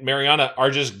and Mariana are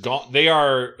just gone. They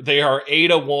are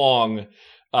Ada Wong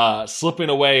slipping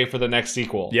away for the next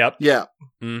sequel. Yep. Yeah.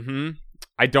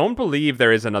 I don't believe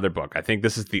there is another book. I think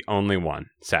this is the only one,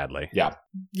 sadly. Yeah.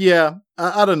 Yeah.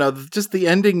 I don't know. Just the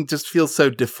ending just feels so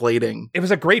deflating. It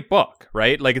was a great book,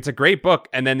 right? Like, it's a great book,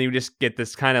 and then you just get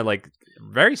this kind of like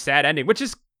very sad ending, which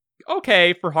is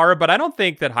okay for horror, but I don't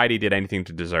think that Heidi did anything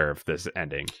to deserve this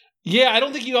ending. Yeah, I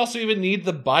don't think you also even need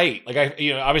the bite. Like,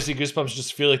 obviously Goosebumps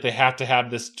just feel like they have to have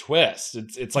this twist.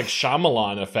 It's like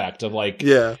Shyamalan effect of like,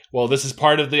 well, this is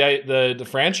part of the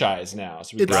franchise now,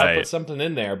 so we gotta put something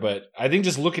in there. But I think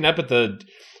just looking up at the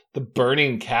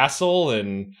burning castle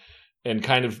and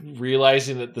kind of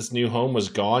realizing that this new home was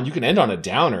gone, you can end on a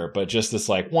downer, but just this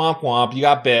like womp womp, you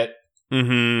got bit.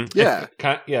 Yeah,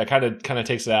 kind of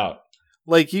takes it out.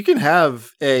 Like, you can have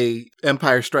a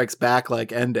Empire Strikes Back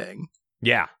like ending.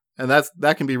 Yeah. And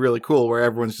that can be really cool, where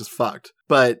everyone's just fucked.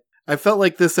 But I felt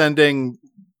like this ending,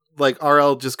 like,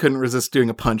 RL just couldn't resist doing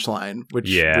a punchline,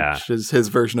 which is his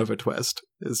version of a twist.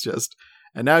 It's just,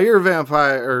 and now you're a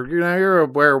vampire, or you're a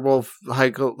werewolf,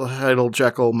 Heidel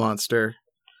Jekyll monster.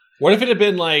 What if it had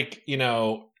been like,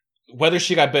 whether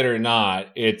she got bit or not,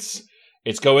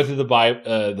 it's going through the Bible,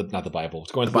 not the Bible.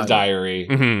 It's going through the diary,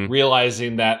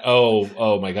 realizing that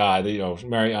oh my God,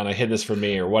 Mariana hid this from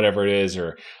me, or whatever it is,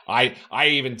 or I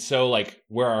even like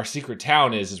where our secret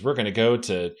town is we're going to go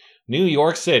to New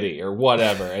York City or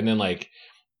whatever, and then like,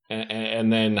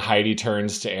 and then Heidi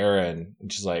turns to Aaron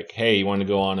and she's like, hey, you want to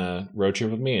go on a road trip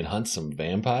with me and hunt some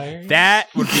vampires? That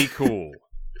would be cool.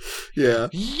 Yeah.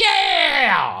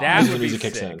 That would be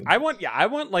sick. I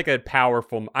want like a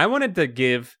powerful. I wanted to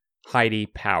give Heidi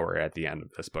power at the end of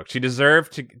this book. She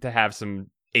deserved to have some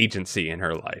agency in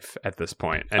her life at this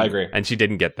point. And, I agree. And she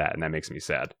didn't get that, and that makes me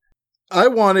sad. I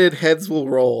wanted Heads Will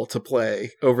Roll to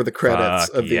play over the credits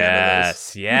of the end of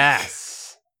this.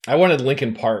 Yes. I wanted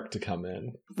Linkin Park to come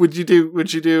in. Would you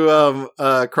do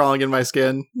Crawling in My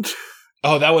Skin?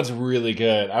 Oh, that one's really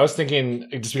good. I was thinking,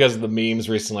 just because of the memes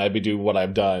recently, I'd be doing What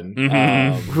I've Done.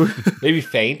 Maybe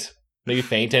Faint. Maybe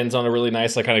Faint ends on a really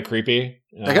nice, like, kind of creepy.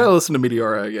 I gotta listen to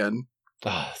Meteora again.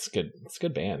 It's good. It's a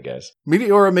good band, guys.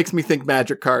 Meteora makes me think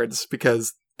Magic cards,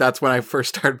 because that's when I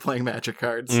first started playing Magic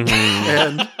cards.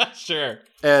 And sure.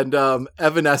 And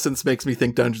Evanescence makes me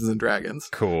think Dungeons and Dragons.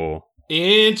 Cool.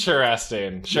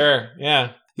 Interesting. Sure.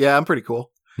 Yeah. Yeah, I'm pretty cool.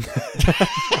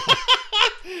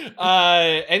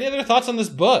 Any other thoughts on this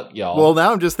book, y'all? Well,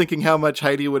 now I'm just thinking how much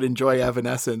Heidi would enjoy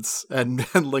Evanescence and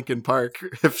Linkin Park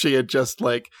if she had just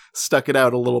like stuck it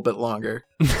out a little bit longer.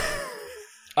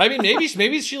 I mean,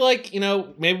 maybe she like,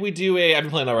 maybe we do I've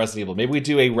been playing on Resident Evil. Maybe we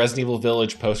do a Resident Evil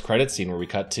Village post-credit scene where we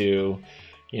cut to,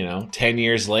 10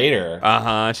 years later.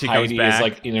 She Heidi comes back. is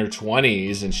like in her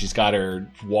 20s and she's got her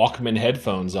Walkman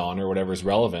headphones on or whatever's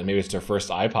relevant. Maybe it's her first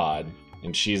iPod.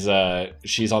 And she's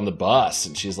on the bus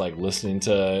and she's like listening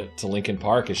to Linkin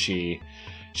Park as she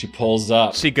pulls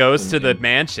up. She goes to the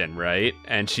mansion, right?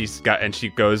 And she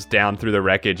goes down through the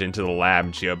wreckage into the lab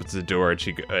and she opens the door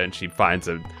and she finds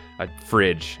a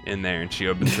fridge in there and she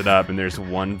opens it up and there's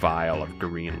one vial of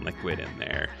green liquid in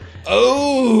there.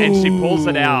 Oh! And she pulls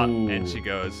it out and she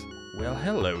goes, "Well,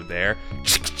 hello there."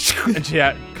 And she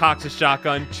cocks a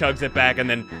shotgun, chugs it back, and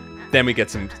then we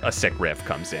get a sick riff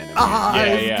comes in.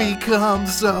 I've become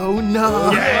so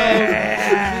numb.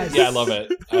 Yes! Yeah, I love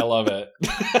it.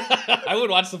 I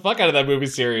would watch the fuck out of that movie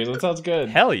series. That sounds good.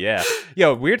 Hell yeah.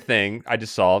 Yo, weird thing I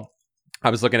just saw. I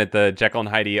was looking at the Jekyll and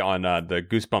Heidi on the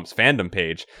Goosebumps fandom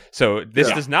page. So this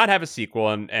does not have a sequel,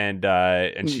 and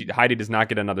Heidi does not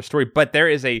get another story. But there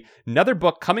is another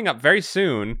book coming up very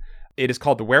soon. It is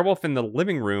called The Werewolf in the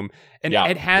Living Room, and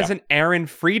it has an Aaron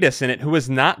Freitas in it, who is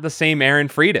not the same Aaron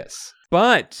Freitas,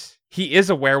 but he is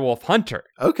a werewolf hunter.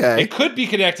 Okay, it could be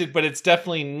connected, but it's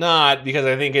definitely not because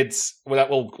I think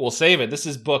we'll save it. This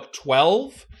is book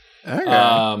 12,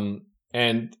 and.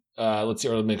 Let's see,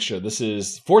 or let me make sure. This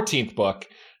is 14th book.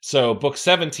 So book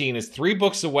 17 is 3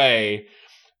 books away.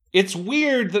 It's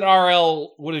weird that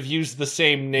RL would have used the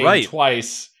same name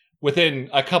twice within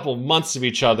a couple months of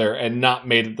each other and not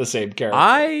made it the same character.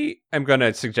 I am going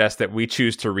to suggest that we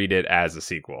choose to read it as a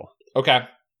sequel. Okay.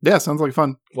 Yeah, sounds like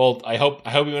fun. Well, I hope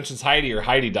he mentions Heidi or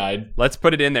Heidi died. Let's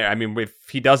put it in there. I mean, if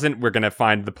he doesn't, we're going to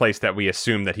find the place that we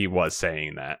assume that he was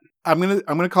saying that. I'm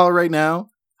gonna call it right now.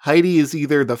 Heidi is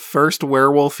either the first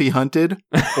werewolf he hunted,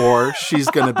 or she's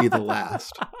going to be the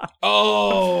last.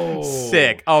 Oh,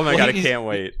 sick! Oh my god, I can't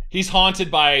wait. He's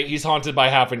haunted by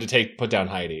having to put down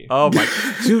Heidi. Oh my,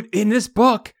 dude! In this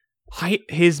book,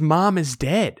 his mom is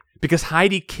dead because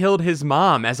Heidi killed his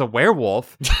mom as a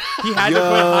werewolf. He had to put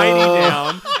Heidi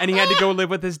down, and he had to go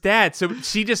live with his dad. So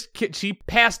she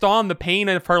passed on the pain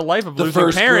of her life of losing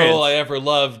parents. The first girl I ever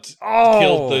loved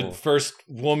killed the first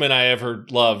woman I ever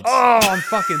loved. Oh, I'm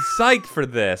fucking psyched for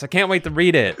this. I can't wait to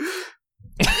read it.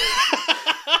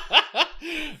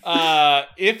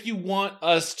 If you want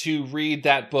us to read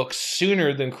that book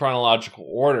sooner than chronological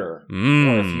order,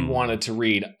 or if you wanted to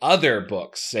read other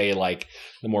books, say like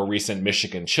the more recent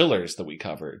Michigan Chillers that we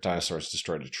covered, Dinosaurs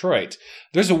Destroy Detroit,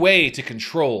 there's a way to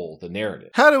control the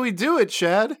narrative. How do we do it,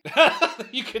 Chad?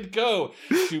 You could go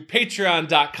to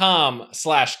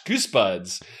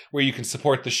patreon.com/goosebuds, where you can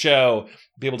support the show,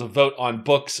 be able to vote on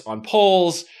books on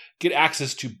polls, get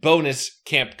access to bonus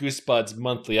Camp Goosebuds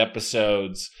monthly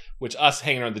episodes, which us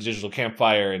hanging around the digital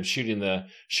campfire and shooting the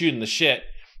shit,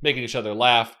 making each other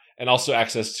laugh, and also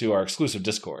access to our exclusive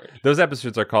Discord. Those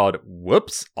episodes are called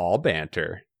Whoops, All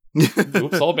Banter.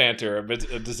 Whoops, All Banter.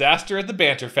 A disaster at the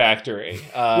Banter Factory.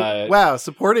 Wow,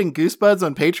 supporting Goosebuds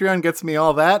on Patreon gets me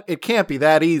all that? It can't be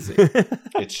that easy.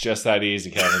 It's just that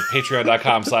easy, Kevin.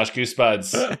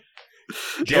 Patreon.com/Goosebuds.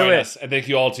 Join us, and thank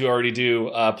you all to already do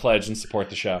pledge and support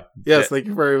the show. Yes, thank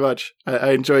you very much.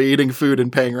 I enjoy eating food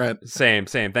and paying rent. Same.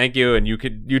 Thank you, and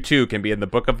you too can be in the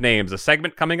Book of Names, a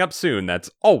segment coming up soon. That's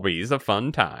always a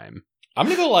fun time. I'm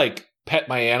gonna go pet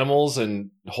my animals and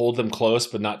hold them close,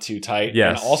 but not too tight.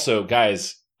 Yes. And also,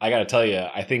 guys, I gotta tell you,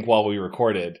 I think while we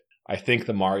recorded, I think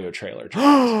the Mario trailer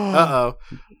dropped. Uh-oh.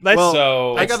 Hold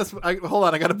on,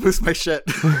 I gotta boost my shit.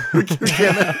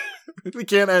 We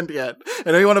can't end yet.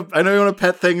 I know you want to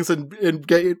pet things and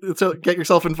get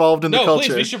yourself involved in the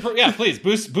culture. Please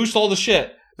boost all the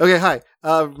shit. Okay, hi.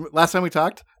 Last time we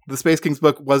talked, the Space Kings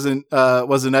book wasn't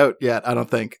out yet, I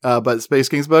don't think. But Space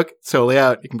Kings book, it's totally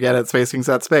out. You can get it at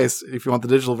spacekings.space if you want the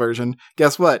digital version.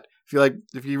 Guess what?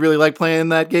 If you really like playing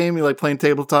that game, you like playing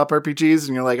tabletop RPGs,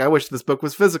 and you're like, I wish this book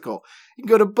was physical, you can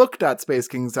go to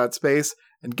book.spacekings.space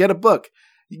and get a book.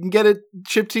 You can get it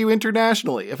shipped to you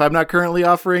internationally. If I'm not currently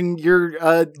offering your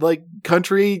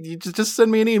country, you just send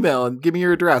me an email and give me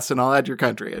your address, and I'll add your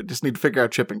country. I just need to figure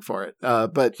out shipping for it.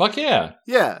 But fuck yeah,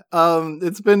 yeah.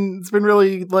 It's been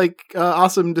really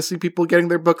awesome to see people getting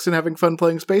their books and having fun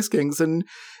playing Space Kings, and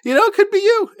it could be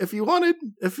you if you want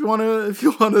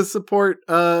to support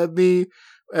me.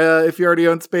 If you already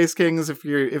own Space Kings, if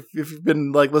you've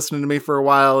been listening to me for a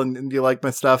while and you like my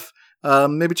stuff.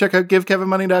 Maybe check out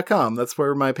givekevinmoney.com. That's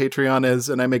where my Patreon is,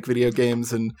 and I make video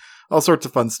games and all sorts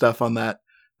of fun stuff on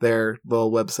their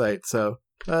little website. So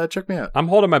check me out. I'm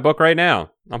holding my book right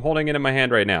now. I'm holding it in my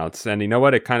hand right now. And you know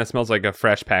what? It kind of smells like a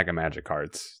fresh pack of Magic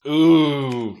cards.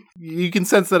 Ooh. You can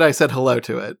sense that I said hello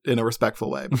to it in a respectful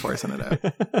way before I sent it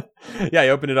out. Yeah, I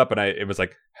opened it up and it was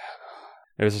like,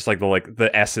 it was just like the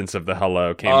essence of the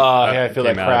hello came. Yeah, I feel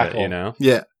like crackle. It, you know?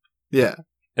 Yeah.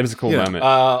 It was a cool moment.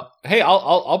 Hey,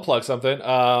 I'll plug something.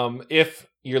 If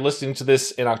you're listening to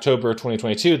this in October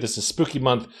 2022, this is spooky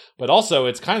month, but also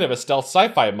it's kind of a stealth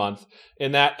sci-fi month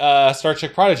in that Star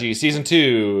Trek Prodigy Season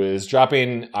 2 is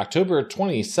dropping October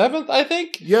 27th, I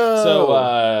think? Yeah.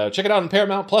 So check it out on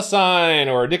Paramount Plus sign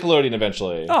or Nickelodeon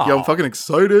eventually. Oh. Yo, I'm fucking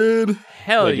excited.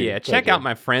 Hell Thank you. yeah. Thank Check you. out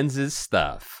my friends'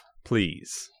 stuff,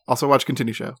 please. Also watch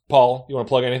Continue Show. Paul, you want to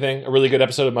plug anything? A really good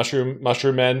episode of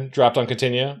Mushroom Men dropped on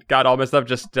Continue. Got all my stuff.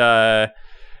 Just go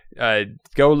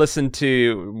listen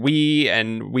to Wii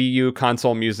and Wii U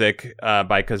console music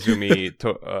by Kazumi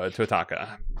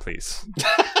Totaka, please.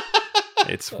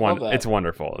 It's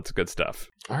wonderful. It's good stuff.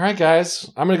 All right, guys.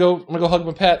 I'm gonna go hug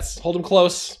my pets. Hold them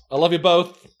close. I love you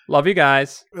both. Love you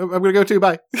guys. I'm gonna go too.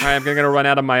 Bye. All right, I'm gonna run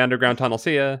out of my underground tunnel.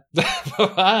 See ya.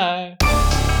 Bye.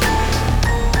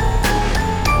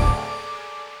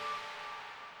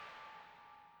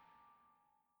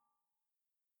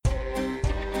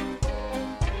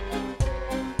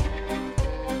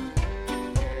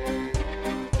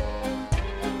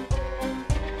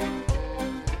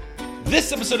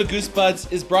 This episode of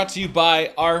Goosebuds is brought to you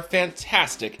by our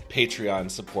fantastic Patreon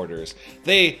supporters.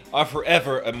 They are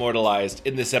forever immortalized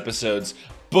in this episode's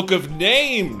Book of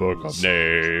Names. Book of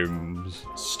Names.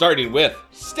 Starting with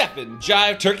Stefan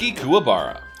Jive Turkey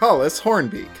Kuwabara, Hollis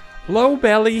Hornbeak, Low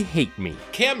Belly Hate Me.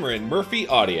 Cameron Murphy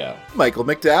Audio, Michael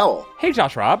McDowell, Hey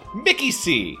Josh Rob. Mickey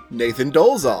C, Nathan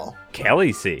Dolezal,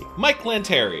 Kelly C. Mike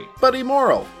Lanteri, Buddy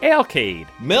Morrill, Alcade.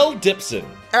 Mel Dipson,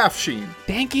 Afsheen,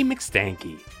 Danky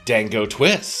McStanky. Dango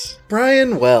Twiss,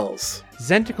 Brian Wells,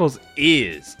 Zenticles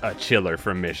is a chiller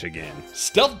from Michigan.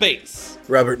 Stealth Base,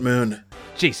 Robert Moon,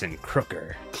 Jason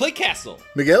Crooker. Clay Castle,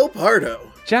 Miguel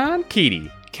Pardo, John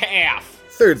Keaty. Calf,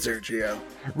 Third Sergio.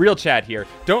 Real Chad here.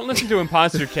 Don't listen to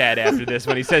Imposter Chad after this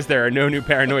when he says there are no new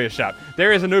Paranoia Shop.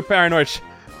 There is a new Paranoia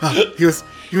He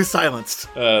was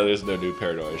silenced. there's no new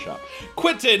Paranoia Shop.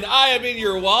 Quentin, I am in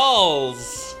your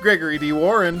walls. Gregory D.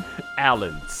 Warren,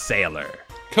 Alan Saylor.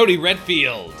 Cody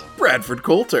Redfield, Bradford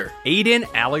Coulter, Aiden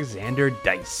Alexander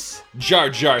Dice. Jar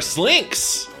Jar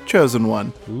Slinks, Chosen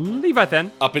One,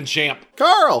 Leviathan. Up and Champ,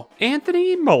 Carl,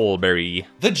 Anthony Mulberry.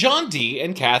 the John D.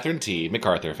 and Catherine T.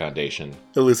 MacArthur Foundation,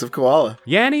 Elusive Koala,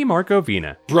 Yanni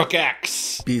Markovina. Brooke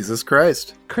X, Jesus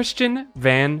Christ, Christian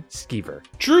Van Skeever.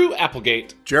 Drew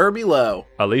Applegate, Jeremy Lowe,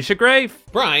 Alicia Grafe.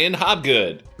 Brian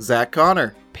Hobgood, Zach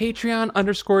Connor,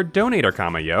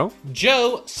 Patreon_donator, yo.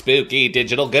 Joe Spooky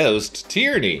Digital Ghost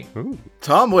Tierney, Ooh.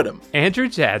 Tom Whittam, Andrew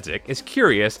Jadzik is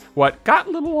curious what got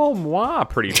little old moi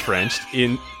pretty Frenched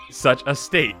in such a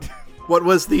state. What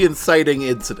was the inciting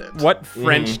incident? What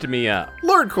Frenched me up?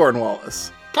 Lord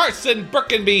Cornwallis, Carson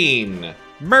Birkenbean,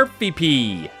 Murphy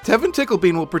P. Tevin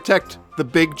Ticklebean will protect the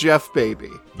Big Jeff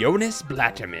baby. Jonas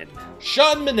Blatterman.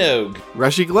 Sean Minogue,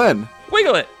 Rushy Glenn,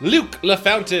 Wiggle it. Luke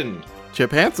LaFountain,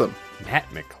 Chip Handsome,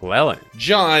 Matt McClellan.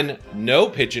 John No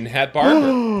Pigeon Hat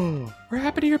Barber, What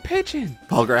happened to your pigeon?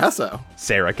 Paul Grasso,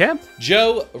 Sarah Kemp.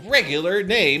 Joe Regular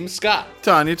Name Scott,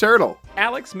 Tanya Turtle,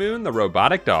 Alex Moon, the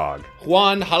robotic dog.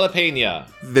 Juan Jalapena,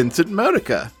 Vincent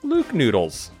Modica, Luke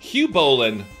Noodles. Hugh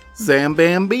Bolin, Zam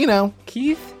Bambino,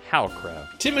 Keith Halcrow.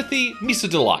 Timothy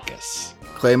Misodilakis,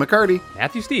 Clay McCarty,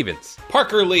 Matthew Stevens.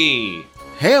 Parker Lee,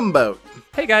 Hamboat,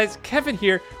 Hey guys, Kevin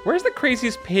here. Where's the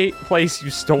craziest place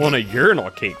you've stolen a urinal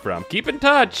cake from? Keep in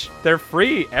touch. They're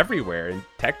free everywhere, and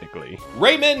technically.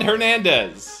 Raymond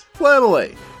Hernandez,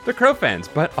 Flamily, The Crow fans,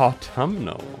 but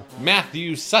autumnal.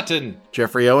 Matthew Sutton,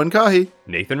 Jeffrey Owen Cahy,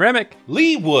 Nathan Remick.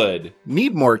 Lee Wood,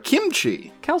 Need More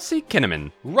Kimchi, Kelsey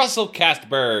Kinnaman. Russell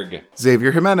Castberg,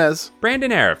 Xavier Jimenez,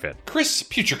 Brandon Arafit. Chris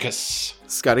Putricus,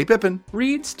 Scotty Pippen,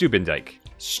 Reed Stubendike.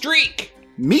 Streak,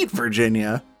 Meet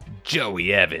Virginia,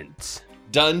 Joey Evans.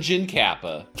 Dungeon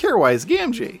Kappa, Carewise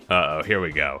Gamgee, Uh-oh, here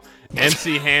we go.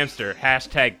 MC Hamster,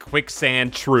 hashtag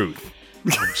quicksand truth.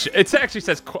 It actually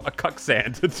says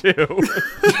cucksand, too.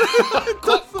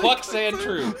 Quacksand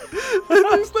Truth.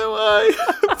 There's no I.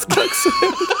 It's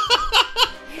Cucksand.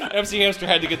 MC Hamster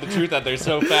had to get the truth out there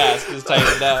so fast, just type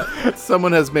it out.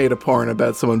 Someone has made a porn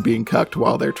about someone being cucked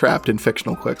while they're trapped in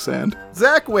fictional quicksand.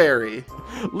 Zach Wary,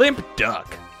 Limp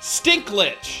Duck.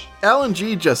 Stinklich, Alan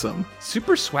G. Jessam,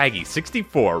 Super Swaggy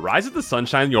 64, Rise of the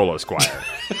Sunshine YOLO Squire.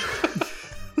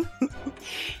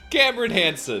 Cameron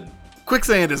Hansen,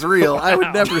 Quicksand is real. I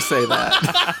would never say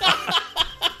that.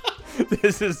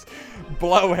 This is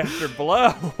Blow after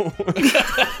blow.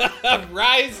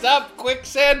 Rise up,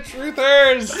 quicksand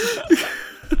truthers!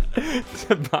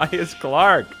 Tobias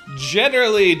Clark.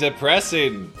 Generally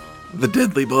depressing. The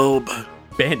Deadly Bulb.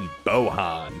 Ben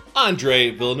Bohan.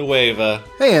 Andre Villanueva.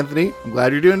 Hey, Anthony. I'm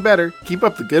glad you're doing better. Keep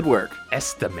up the good work.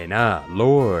 Estamina,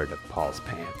 Lord of Paul's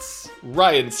Pants.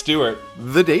 Ryan Stewart.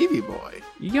 The Davy Boy.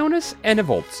 Jonas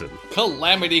Enevoldsen.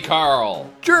 Calamity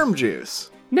Carl. Germ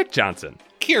Juice. Nick Johnson.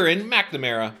 Kieran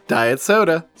McNamara. Diet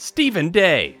Soda. Stephen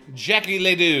Day. Jackie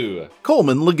Ledoux.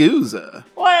 Coleman Laguza.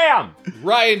 Lamb.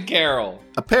 Ryan Carroll.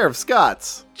 A Pair of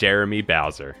Scots. Jeremy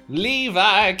Bowser.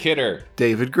 Levi Kidder.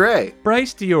 David Gray.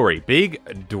 Bryce Diori. Big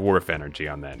dwarf energy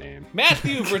on that name.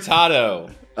 Matthew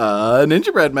Furtado.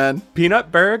 Ninja Bread Man.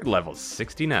 Peanut Berg, level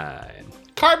 69.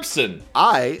 Carbson.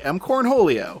 I am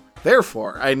Cornholio.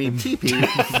 Therefore, I need TP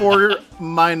for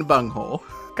mine bunghole.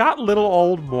 Got little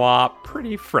old moi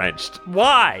pretty Frenched.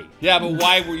 Why? Yeah, but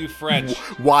why were you French?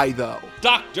 Why though?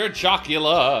 Dr.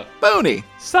 Chocula. Boney.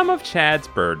 Some of Chad's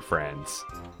bird friends.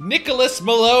 Nicholas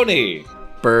Maloney.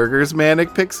 Burgers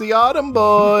Manic Pixie Autumn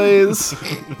Boys.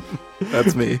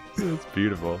 That's me. That's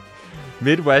beautiful.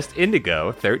 Midwest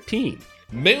Indigo 13.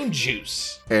 Moon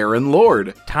Juice. Aaron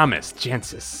Lord. Thomas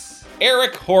Jensis.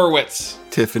 Eric Horwitz.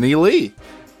 Tiffany Lee.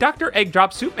 Dr. Egg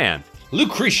Drop Soup Man.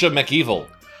 Lucretia McEvil.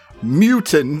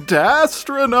 Mutant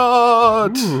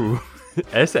Astronaut. Ooh.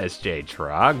 SSJ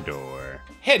Trogdor.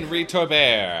 Henry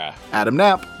Torbert. Adam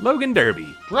Knapp. Logan Derby.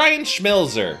 Brian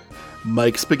Schmelzer.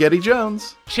 Mike Spaghetti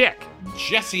Jones. Chick.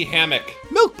 Jesse Hammock.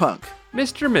 Milk Punk.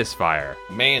 Mr. Misfire.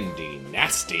 Mandy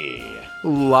Nasty.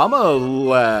 Llama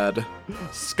Lad.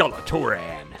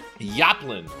 Skullatoran.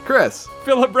 Yoplin. Chris.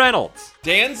 Philip Reynolds.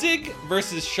 Danzig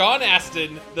versus Sean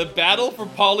Astin. The battle for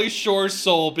Pauly Shore's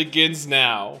soul begins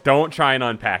now. Don't try and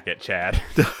unpack it, Chad.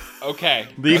 Okay.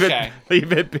 Leave okay.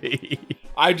 it be.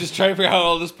 I'm just trying to figure out how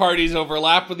all those parties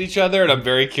overlap with each other, and I'm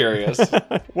very curious.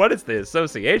 What is the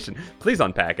association? Please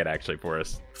unpack it actually for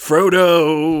us.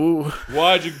 Frodo.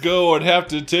 Why'd you go and have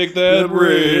to take that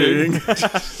ring?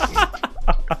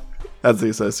 That's the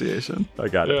association. I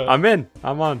got it. Yeah. I'm in.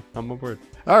 I'm on board.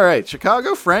 All right,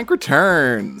 Chicago Frank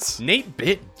returns. Nate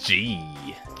Bit G.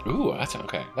 Ooh, that's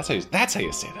okay. That's how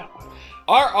you say that one.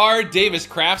 R.R. Davis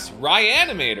Crafts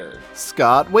Ryanimator.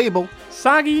 Scott Wable.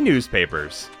 Soggy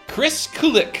Newspapers. Chris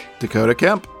Kulik. Dakota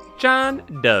Kemp. John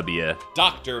W.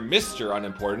 Dr. Mr.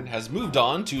 Unimportant has moved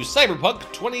on to Cyberpunk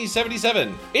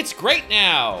 2077. It's great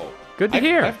now. Good to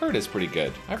hear. I've heard it's pretty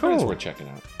good. I've heard it's worth checking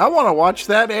out. I want to watch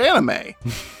that anime.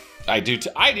 I do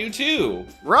too.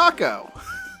 Rocco.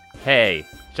 Hey,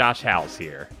 Josh Howell's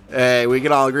here. Hey, we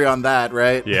can all agree on that,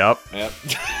 right? Yep.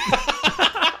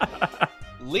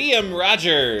 Liam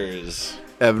Rogers.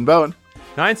 Evan Bowen.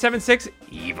 976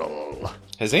 Evil.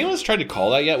 Has anyone else tried to call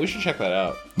that yet? We should check that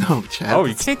out. No, Chad. Oh,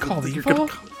 you can't call You're evil?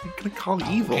 gonna call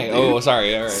evil. Okay, Dude. oh,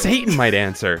 sorry. All right. Satan might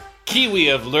answer. Kiwi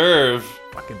of Lerv.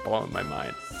 Fucking blowing my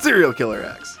mind. Serial Killer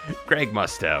X. Greg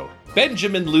Musto.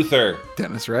 Benjamin Luther.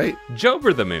 Dennis Wright.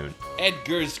 Jover the Moon.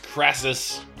 Edgar's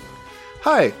Crassus.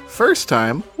 Hi, first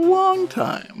time, long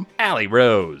time. Allie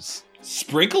Rose.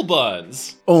 Sprinkle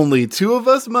Buns. Only two of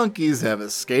us monkeys have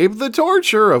escaped the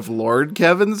torture of Lord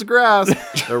Kevin's grasp.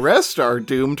 The rest are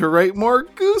doomed to write more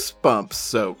goosebumps,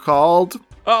 so-called.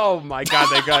 Oh my god,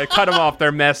 they got cut him off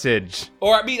their message.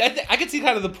 Or I mean, I could see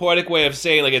kind of the poetic way of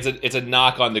saying like it's a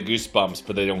knock on the Goosebumps,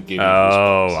 but they don't give you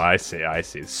Oh, Goosebumps. I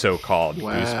see. So-called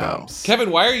Wow. Goosebumps. Kevin,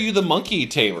 why are you the monkey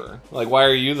tamer? Like, why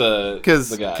are you the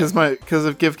guy? Because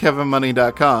of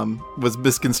GiveKevinMoney.com was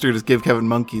misconstrued as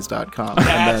GiveKevinMonkeys.com.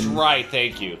 That's right.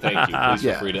 Thank you. Please feel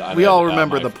Yeah, free to. we all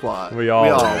remember the plot. We all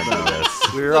remember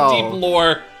this. We're the all deep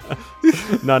lore.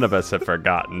 None of us have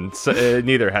forgotten. So,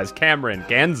 neither has Cameron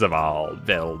Ganzeval.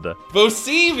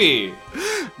 Vosivi.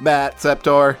 Matt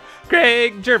Septor.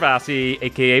 Greg Gervasi,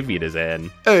 a.k.a. Vitazen.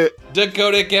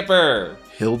 Dakota Kipper.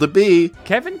 Hilda B.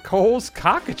 Kevin Cole's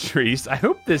Cockatrice. I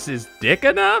hope this is dick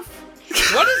enough.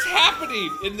 What is happening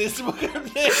in this book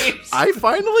of names? I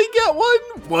finally get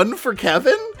one. One for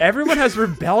Kevin. Everyone has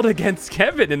rebelled against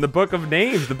Kevin in the Book of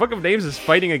Names. The Book of Names is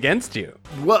fighting against you.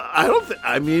 Well, I don't.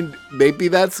 I mean, maybe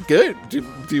that's good.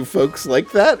 Do folks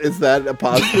like that? Is that a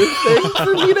positive thing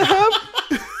for me to have?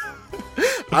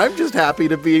 I'm just happy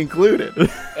to be included.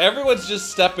 Everyone's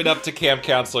just stepping up to Camp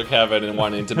Counselor Kevin and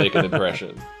wanting to make an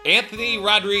impression. Anthony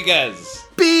Rodriguez.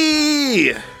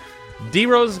 B.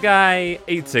 D-Rose Guy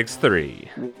 863.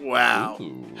 Wow.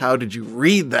 Ooh. How did you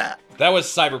read that? That was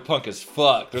cyberpunk as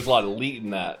fuck. There's a lot of elite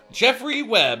in that. Jeffrey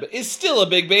Webb is still a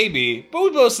big baby, but we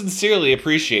most sincerely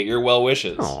appreciate your well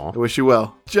wishes. I wish you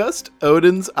well. Just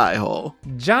Odin's Eyehole.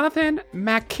 Jonathan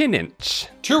McKinninch.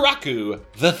 Turaku,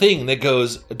 the thing that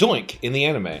goes doink in the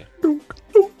anime.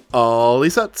 Ollie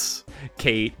Sutz.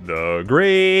 Kate the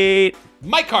Great.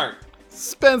 Mike Hart.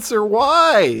 Spencer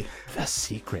Y. The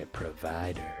Secret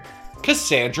Provider.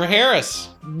 Cassandra Harris.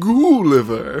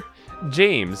 Gulliver.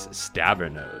 James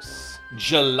Stavernos.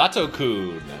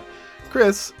 Gelato-kun.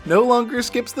 Chris no longer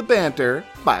skips the banter.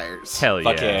 Byers. Hell yeah.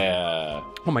 Fuck yeah.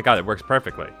 Oh my god, it works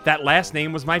perfectly. That last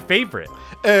name was my favorite.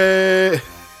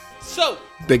 So,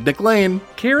 Big Nick Lane.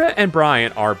 Kira and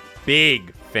Brian are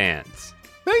big fans.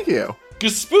 Thank you.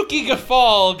 Spooky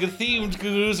Gafall, Gathemed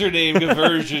username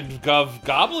version of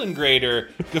Goblin Grader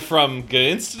from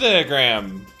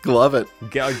Instagram. Love it.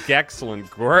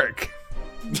 Excellent work.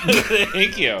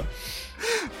 Thank you.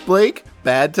 Blake,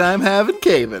 bad time having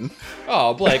Caven.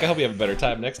 Oh, Blake, I hope you have a better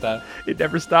time next time. It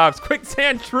never stops.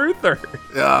 Quicksand Truther.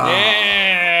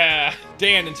 Yeah.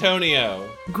 Dan Antonio.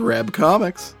 Greb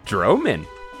Comics. Droman.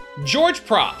 George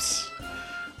Props.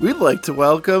 We'd like to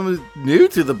welcome, new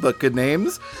to the Book of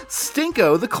Names,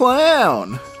 Stinko the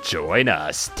Clown. Join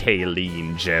us,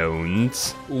 Taylene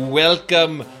Jones.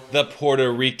 Welcome, the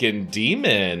Puerto Rican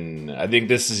Demon. I think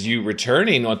this is you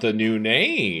returning with a new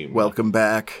name. Welcome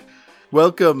back.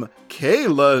 Welcome,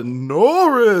 Kayla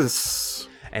Norris.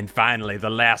 And finally, the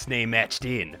last name etched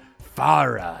in,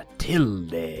 Farah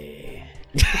Tilde.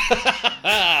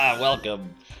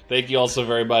 Welcome. Thank you all so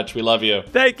very much. We love you.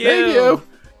 Thank you. Thank you.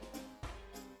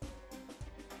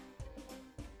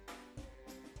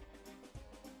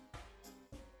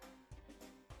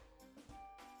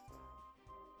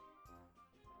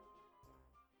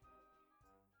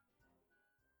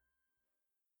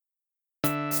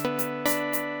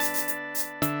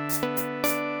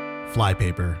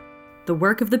 Flypaper. The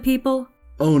work of the people.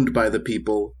 Owned by the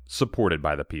people. Supported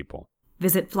by the people.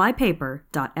 Visit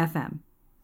flypaper.fm.